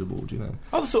Writers Award, you know.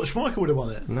 I thought Schmeichel would have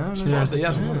won it. No. He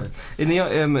hasn't won it. In the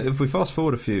if we fast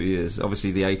forward a few years,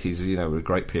 obviously the 80s, you know, were a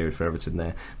great period for Everton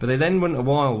there. But they then went a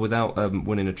while without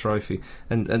winning a trophy.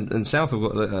 And South have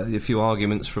got a few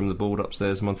arguments from the board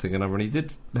upstairs, one thing and another. And he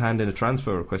did hand in a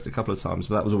transfer request a couple of times,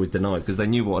 but that was always denied because they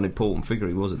knew what an important figure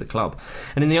he was at the club.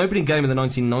 And in the opening game of the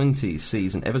 1990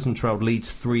 season, Everton trailed Leeds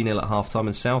 3-0 at half-time,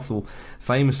 and Southall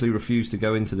famously refused to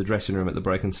go into the dressing room at the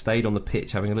break and stayed on the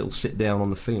pitch having a little sit-down on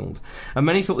the field. And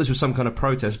many thought this was some kind of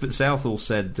protest, but Southall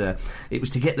said it was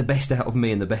to get the best out of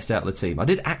me and the best out of the team. I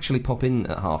did actually pop in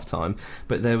at half-time,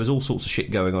 but there was all sorts of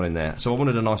shit going on in there, so I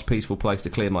wanted a nice peaceful place to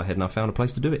clear my head, and I found a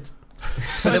place to do it.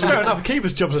 That's fair enough. A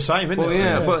keeper's job's the same, isn't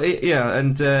it?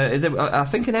 And I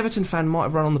think an Everton fan might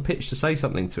have run on the pitch to say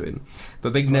something to him,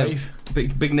 but Big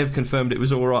Nev confirmed it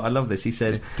was all right. I love this. He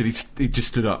said, Did he just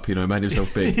stood up? You know, made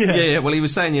himself big. yeah. Well, he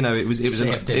was saying, you know, it was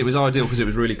ideal because it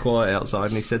was really quiet outside,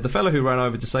 and he said the fellow who ran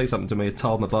over to say something to me had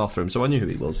tiled my bathroom, so I knew who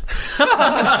he was.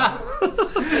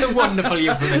 A wonderful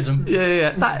euphemism.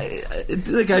 Yeah.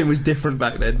 The game was different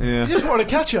back then. You just wanted to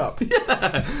catch up.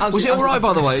 Was it all right,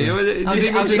 by the way?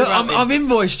 I've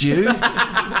invoiced you.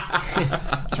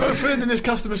 It's what we're in this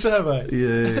customer survey.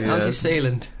 Yeah. How's your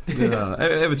sealant?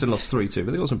 Everton lost 3-2,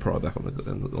 but they got some pride back on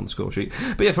the score sheet.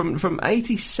 But yeah, from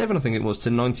 87, I think it was, to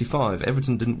 95,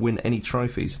 Everton didn't win any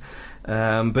trophies.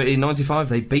 But in 95,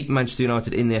 they beat Manchester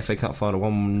United in the FA Cup final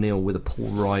 1-0 with a Paul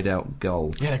Rideout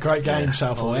goal. Yeah, great game,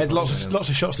 Southall. He had lots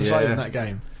of shots to save in that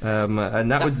game.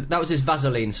 And that was his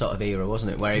Vaseline sort of era,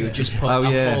 wasn't it? Where he would just put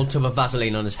a full tub of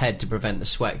Vaseline on his head to prevent the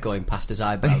sweat going past his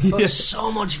eyebrows. But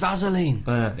so much Vaseline.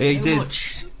 He Too did.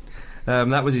 much.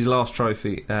 That was his last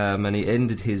trophy, and he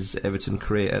ended his Everton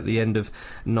career at the end of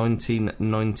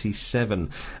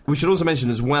 1997. We should also mention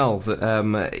as well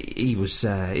that he was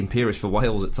imperious for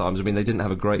Wales at times. I mean, they didn't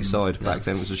have a great side back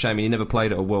then. It was a shame. He never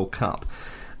played at a World Cup.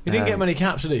 He didn't get many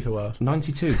caps, did he, for Wales?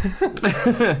 92.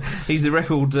 He's the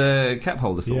record cap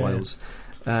holder for Wales.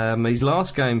 His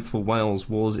last game for Wales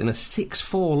was in a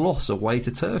 6-4 loss away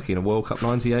to Turkey in a World Cup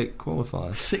 98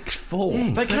 qualifier. 6-4.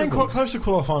 Yeah, They came quite close to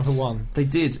qualifying for one. They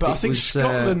did. But I think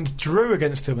Scotland drew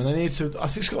against them, and they needed to. I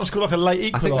think Scotland scored like a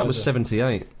late equaliser. I think that was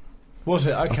 78. Was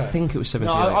it? Okay. I think it was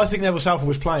 78. No, I think Neville Southall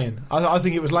was playing. I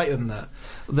think it was later than that.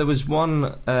 There was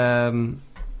one.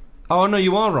 Oh no,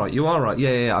 you are right.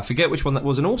 Yeah. I forget which one that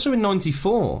was. And also in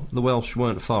 '94, the Welsh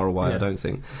weren't far away. I don't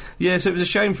think. Yeah, so it was a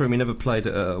shame for him. He never played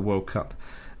at a World Cup.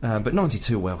 But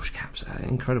 92 Welsh caps,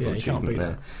 incredible achievement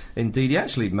there. Indeed, he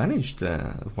actually managed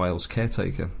Wales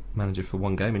caretaker manager for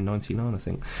one game in '99, I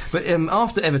think. But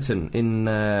after Everton in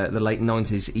the late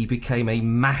 '90s, he became a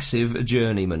massive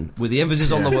journeyman, with the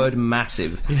emphasis on the word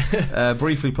massive.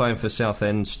 Briefly playing for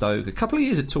Southend, Stoke, a couple of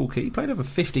years at Torquay. He played over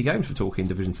 50 games for Torquay in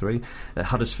Division 3 at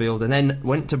Huddersfield, and then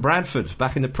went to Bradford,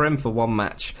 back in the Prem for one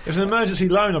match. It was an emergency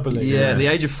loan, I believe. Yeah, at the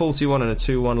age of 41 and a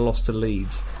 2-1 loss to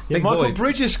Leeds. Yeah, Big Michael boy.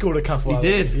 Bridges scored a couple. He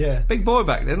did. Yeah. Big boy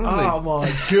back then, wasn't he? Oh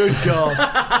my good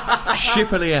God.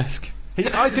 Shipley-esque.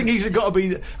 I think he's got to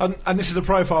be, and this is a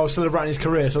profile celebrating his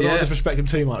career, so I don't disrespect him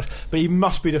too much, but he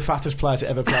must be the fattest player to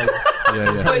ever play.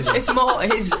 But it's more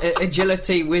his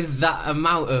agility with that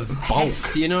amount of bulk.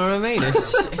 Do you know what I mean?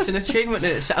 It's an achievement.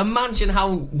 Imagine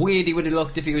how weird he would have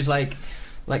looked if he was like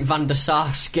Van der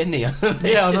Sar skinnier.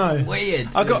 Yeah, I know. Weird.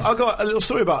 I got a little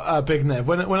story about Big Nev.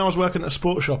 When I was working at a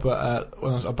sports shop when I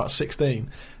was about 16.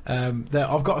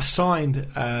 I've got a signed.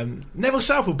 Neville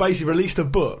Southall basically released a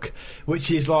book,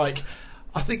 which is like,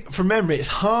 I think from memory, it's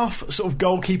half sort of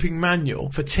goalkeeping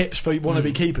manual for tips for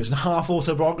wannabe keepers and half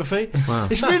autobiography. Wow.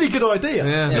 It's a really good idea.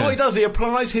 Yeah. So what he does, he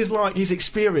applies his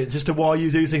experience as to why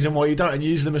you do things and why you don't, and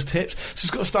uses them as tips. So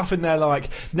it's got stuff in there like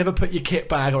never put your kit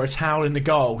bag or a towel in the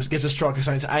goal because it gives a striker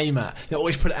something to aim at. You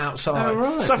always put it outside. Oh,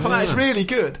 right. Stuff like that. It's really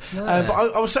good. Yeah. But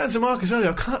I was saying to Marcus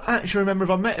earlier, I can't actually remember if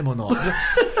I met him or not.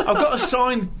 I've got a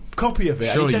signed copy of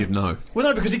it. Surely you'd know. Well,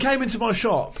 no, because he came into my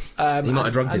shop He might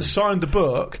have drugged and you. signed the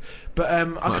book. But I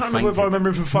can't remember if I remember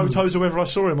him from photos or whether I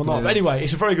saw him or not. Yeah. But anyway,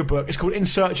 it's a very good book. It's called In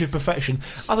Search of Perfection.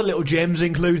 Other little gems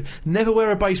include never wear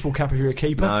a baseball cap if you're a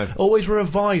keeper. No. Always wear a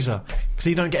visor because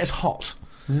you don't get as hot.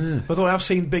 Although I've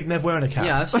seen Big Nev wearing a cap.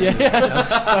 Yeah, I've seen him.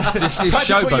 Just his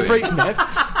Practice what you showboating. preach, Nev.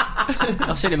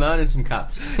 I've seen him earning some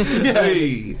caps.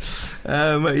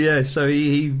 So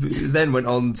he then went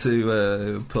on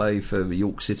to play for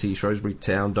York City, Shrewsbury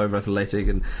Town, Dover Athletic,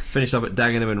 and finished up at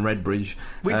Dagenham and Redbridge.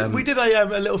 We did a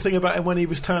little thing about him when he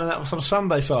was turning out for some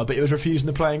Sunday side, but he was refusing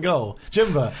to play in goal. Do you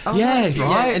remember? Yes,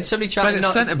 Yeah, and somebody tried Played to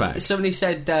at centre-back. Somebody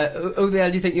said, "Who the hell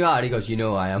do you think you are?" And he goes, "You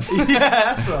know I am." Yeah,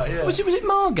 that's right. Yeah. Was it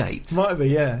Margate? Might be,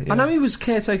 yeah. I know he was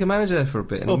caretaker manager for a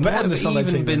bit. And Well, he better might than the have Sunday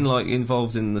even team, been then. like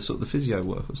involved in the sort of the physio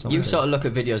work or something. You sort of look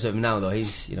at videos of him now, though.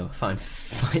 He's fine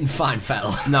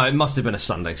fella. No, it must have been a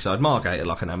Sunday side. Margate are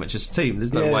like an amateur team.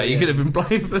 There's no Yeah, way he yeah. could have been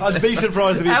playing for I'd be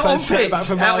surprised if he was Out playing on centre back pitch.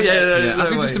 for Out- Margate. yeah, I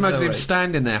can just imagine no him way.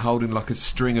 standing there holding like a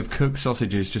string of cooked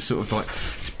sausages, just sort of like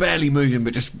barely moving,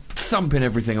 but just thumping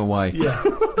everything away. Yeah.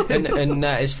 and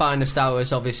his finest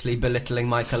hours, obviously, belittling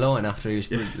Michael Owen after he was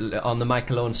on the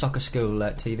Michael Owen Soccer School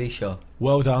TV show.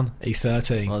 Well done. He's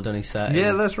 13. Well done, he's 13.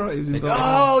 Yeah, that's right. He was involved.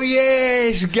 Oh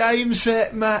yes, game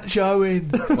set match, Owen.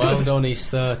 Well done, he's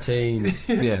 13.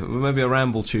 Yeah, maybe a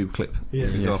Ramble Tube clip. Yeah.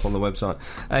 Go Yes. up on the website.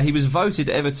 He was voted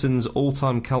Everton's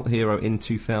all-time cult hero in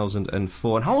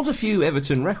 2004 and holds a few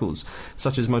Everton records,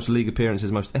 such as most league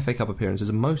appearances, most FA Cup appearances,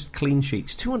 and most clean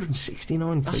sheets.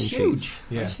 269 That's clean huge. sheets.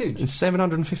 Yeah. That's huge. And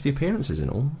 750 appearances in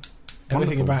all.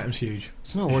 Everything Wonderful. about him's huge.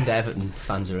 It's no wonder Everton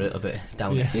fans are a little bit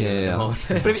down Yeah. here. Yeah. At the moment.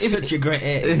 But It's such a great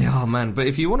hit. Oh man! But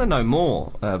if you want to know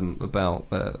more about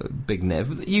Big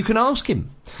Nev, you can ask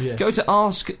him. Yeah. Go to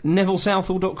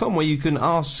asknevillesouthall.com where you can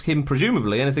ask him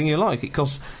presumably anything you like. It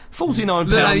costs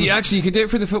 £49. Actually, you can do it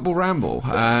through the Football Ramble.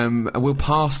 We'll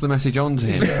pass the message on to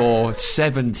him for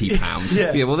 £70.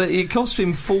 Yeah. Yeah, well, it costs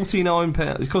him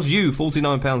 £49. It costs you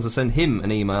 £49 to send him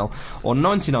an email, or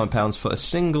 £99 for a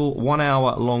single 1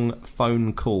 hour long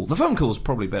phone call. The phone call's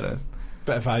probably better.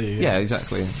 Better value. Yeah,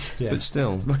 exactly. Yeah. But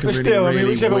still, Like a But really, still, I mean,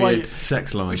 really whichever way weird you-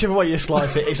 sex line. Whichever way you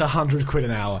slice it, it's £100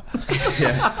 an hour.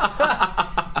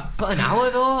 But an hour,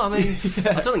 though? I mean,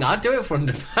 I don't think I'd do it for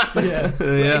 £100.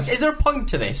 Yeah. Is there a point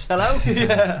to this? Hello?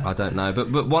 I don't know, but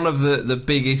one of the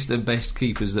biggest and best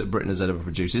keepers that Britain has ever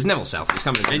produced is Neville Southall. He's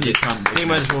coming In you come, Team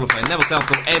Managers Hall of Fame. Neville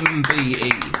Southall,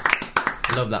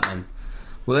 MBE. Love that man.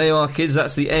 Well, there you are, kids.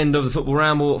 That's the end of the Football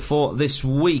Ramble for this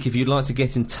week. If you'd like to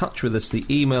get in touch with us, the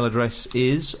email address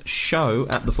is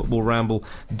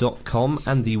show@thefootballramble.com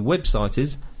and the website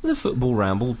is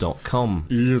thefootballramble.com.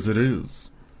 Yes, it is.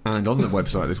 And on the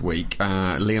website this week,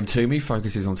 Liam Toomey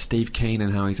focuses on Steve Keane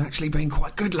and how he's actually been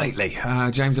quite good lately.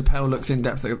 James Appel looks in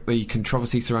depth at the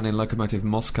controversy surrounding Lokomotiv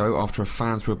Moscow after a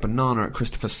fan threw a banana at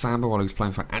Christopher Samba while he was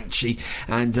playing for Anchi.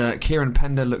 And Kieran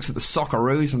Pender looks at the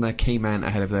Socceroos and their key man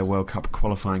ahead of their World Cup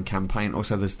qualifying campaign.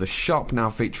 Also, there's the shop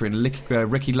now featuring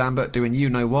Ricky Lambert doing you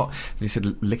know what. He said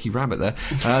Licky Rabbit there.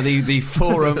 The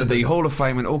forum, the Hall of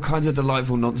Fame, and all kinds of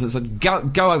delightful nonsense. So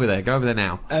go over there. Go over there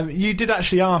now. You did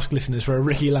actually ask listeners for a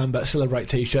Ricky Lambert Celebrate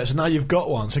t-shirt, so now you've got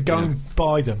one, so go and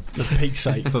buy them for Pete's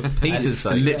sake. For Peter's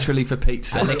sake. Literally for Pete's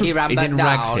sake. Licky Rabbit He's in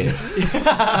down. rags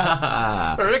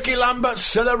here. Ricky Lambert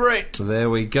Celebrate. There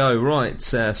we go. Right,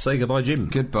 say goodbye, Jim.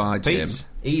 Goodbye, Jim. Pete.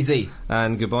 Easy.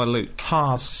 And goodbye, Luke.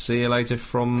 Hard. See you later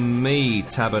from me,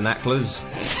 Tabernaclers.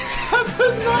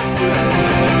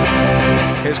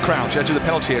 Here's Crouch, edge of the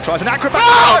penalty area, tries an acrobat.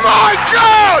 Oh my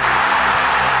God!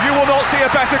 You will not see a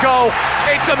better goal.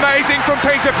 It's amazing from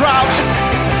Peter Crouch.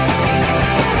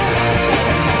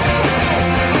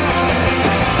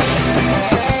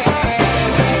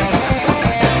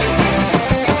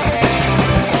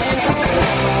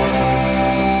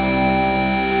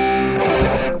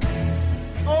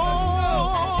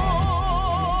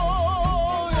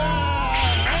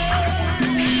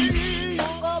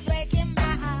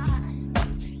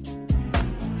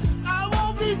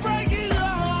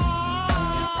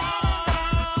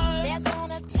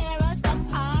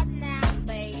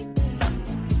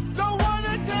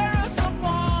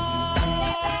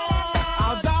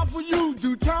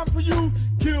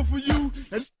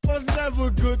 was never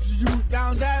good to you.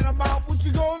 Down that amount, what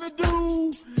you gonna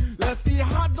do? Let's see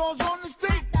hot dogs on the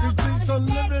stick. The drinks are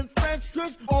living fresh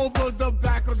crisp over the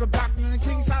back of the back in the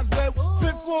king size bed.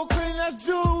 Fit for clean, let's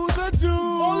do the do.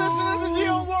 Oh, listen to the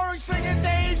Dionne Warwick singing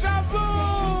Deja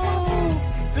Vu.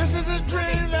 This is a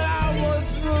dream that I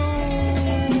once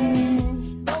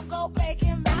knew. Don't go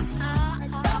breaking my heart.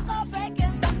 Don't go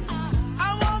breaking my heart.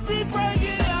 I won't be breaking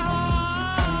your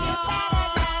heart. You better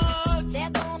not. They're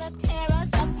gonna tear us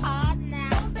apart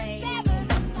now, baby.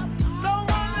 Don't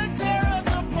wanna tear us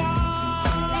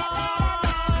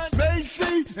apart.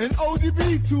 Macy and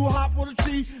ODB, too hot for the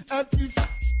T. FUC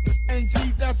and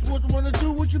G, that's what I wanna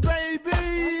do with you,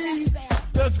 baby.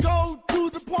 Let's go to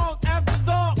the park after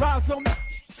dark. Ride some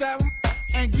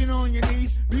and get on your knees.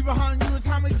 Leave behind you a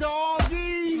Tommy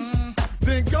Doggy.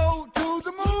 Then go to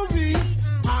the movies.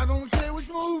 I don't care which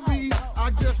movie.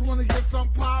 I just want to get some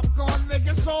popcorn, make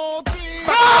it salty.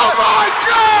 Oh my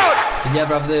God! Did you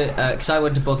ever have the? Because I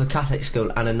went to both a Catholic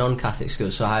school and a non-Catholic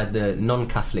school, so I had the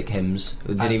non-Catholic hymns.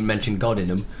 We didn't even mention God in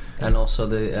them. And also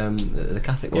the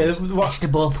Catholic ones. Best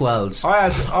of both worlds.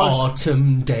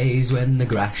 Autumn days when the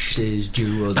grass is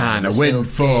jewelled and a win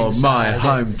for my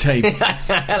home team.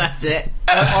 That's it.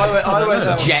 I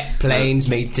went jet planes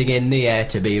meeting in the air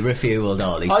to be refuelled.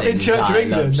 All these I things. did Church of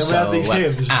England. So we had these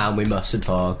hymns. And we mustn't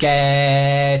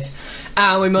forget.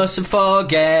 And we mustn't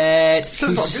forget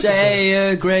to say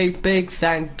a great big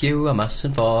thank you. I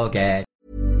mustn't forget.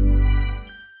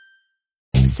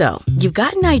 So, you've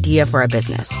got an idea for a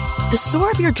business. The store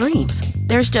of your dreams.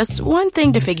 There's just one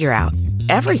thing to figure out.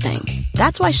 Everything.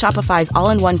 That's why Shopify's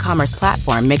all-in-one commerce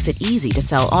platform makes it easy to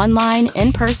sell online,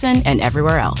 in person, and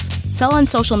everywhere else. Sell on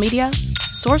social media.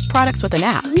 Source products with an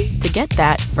app to get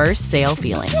that first sale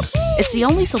feeling. It's the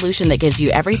only solution that gives you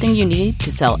everything you need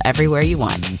to sell everywhere you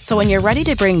want. So when you're ready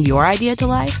to bring your idea to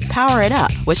life, power it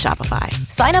up with Shopify.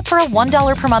 Sign up for a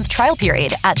 $1 per month trial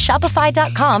period at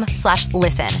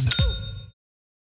shopify.com/listen.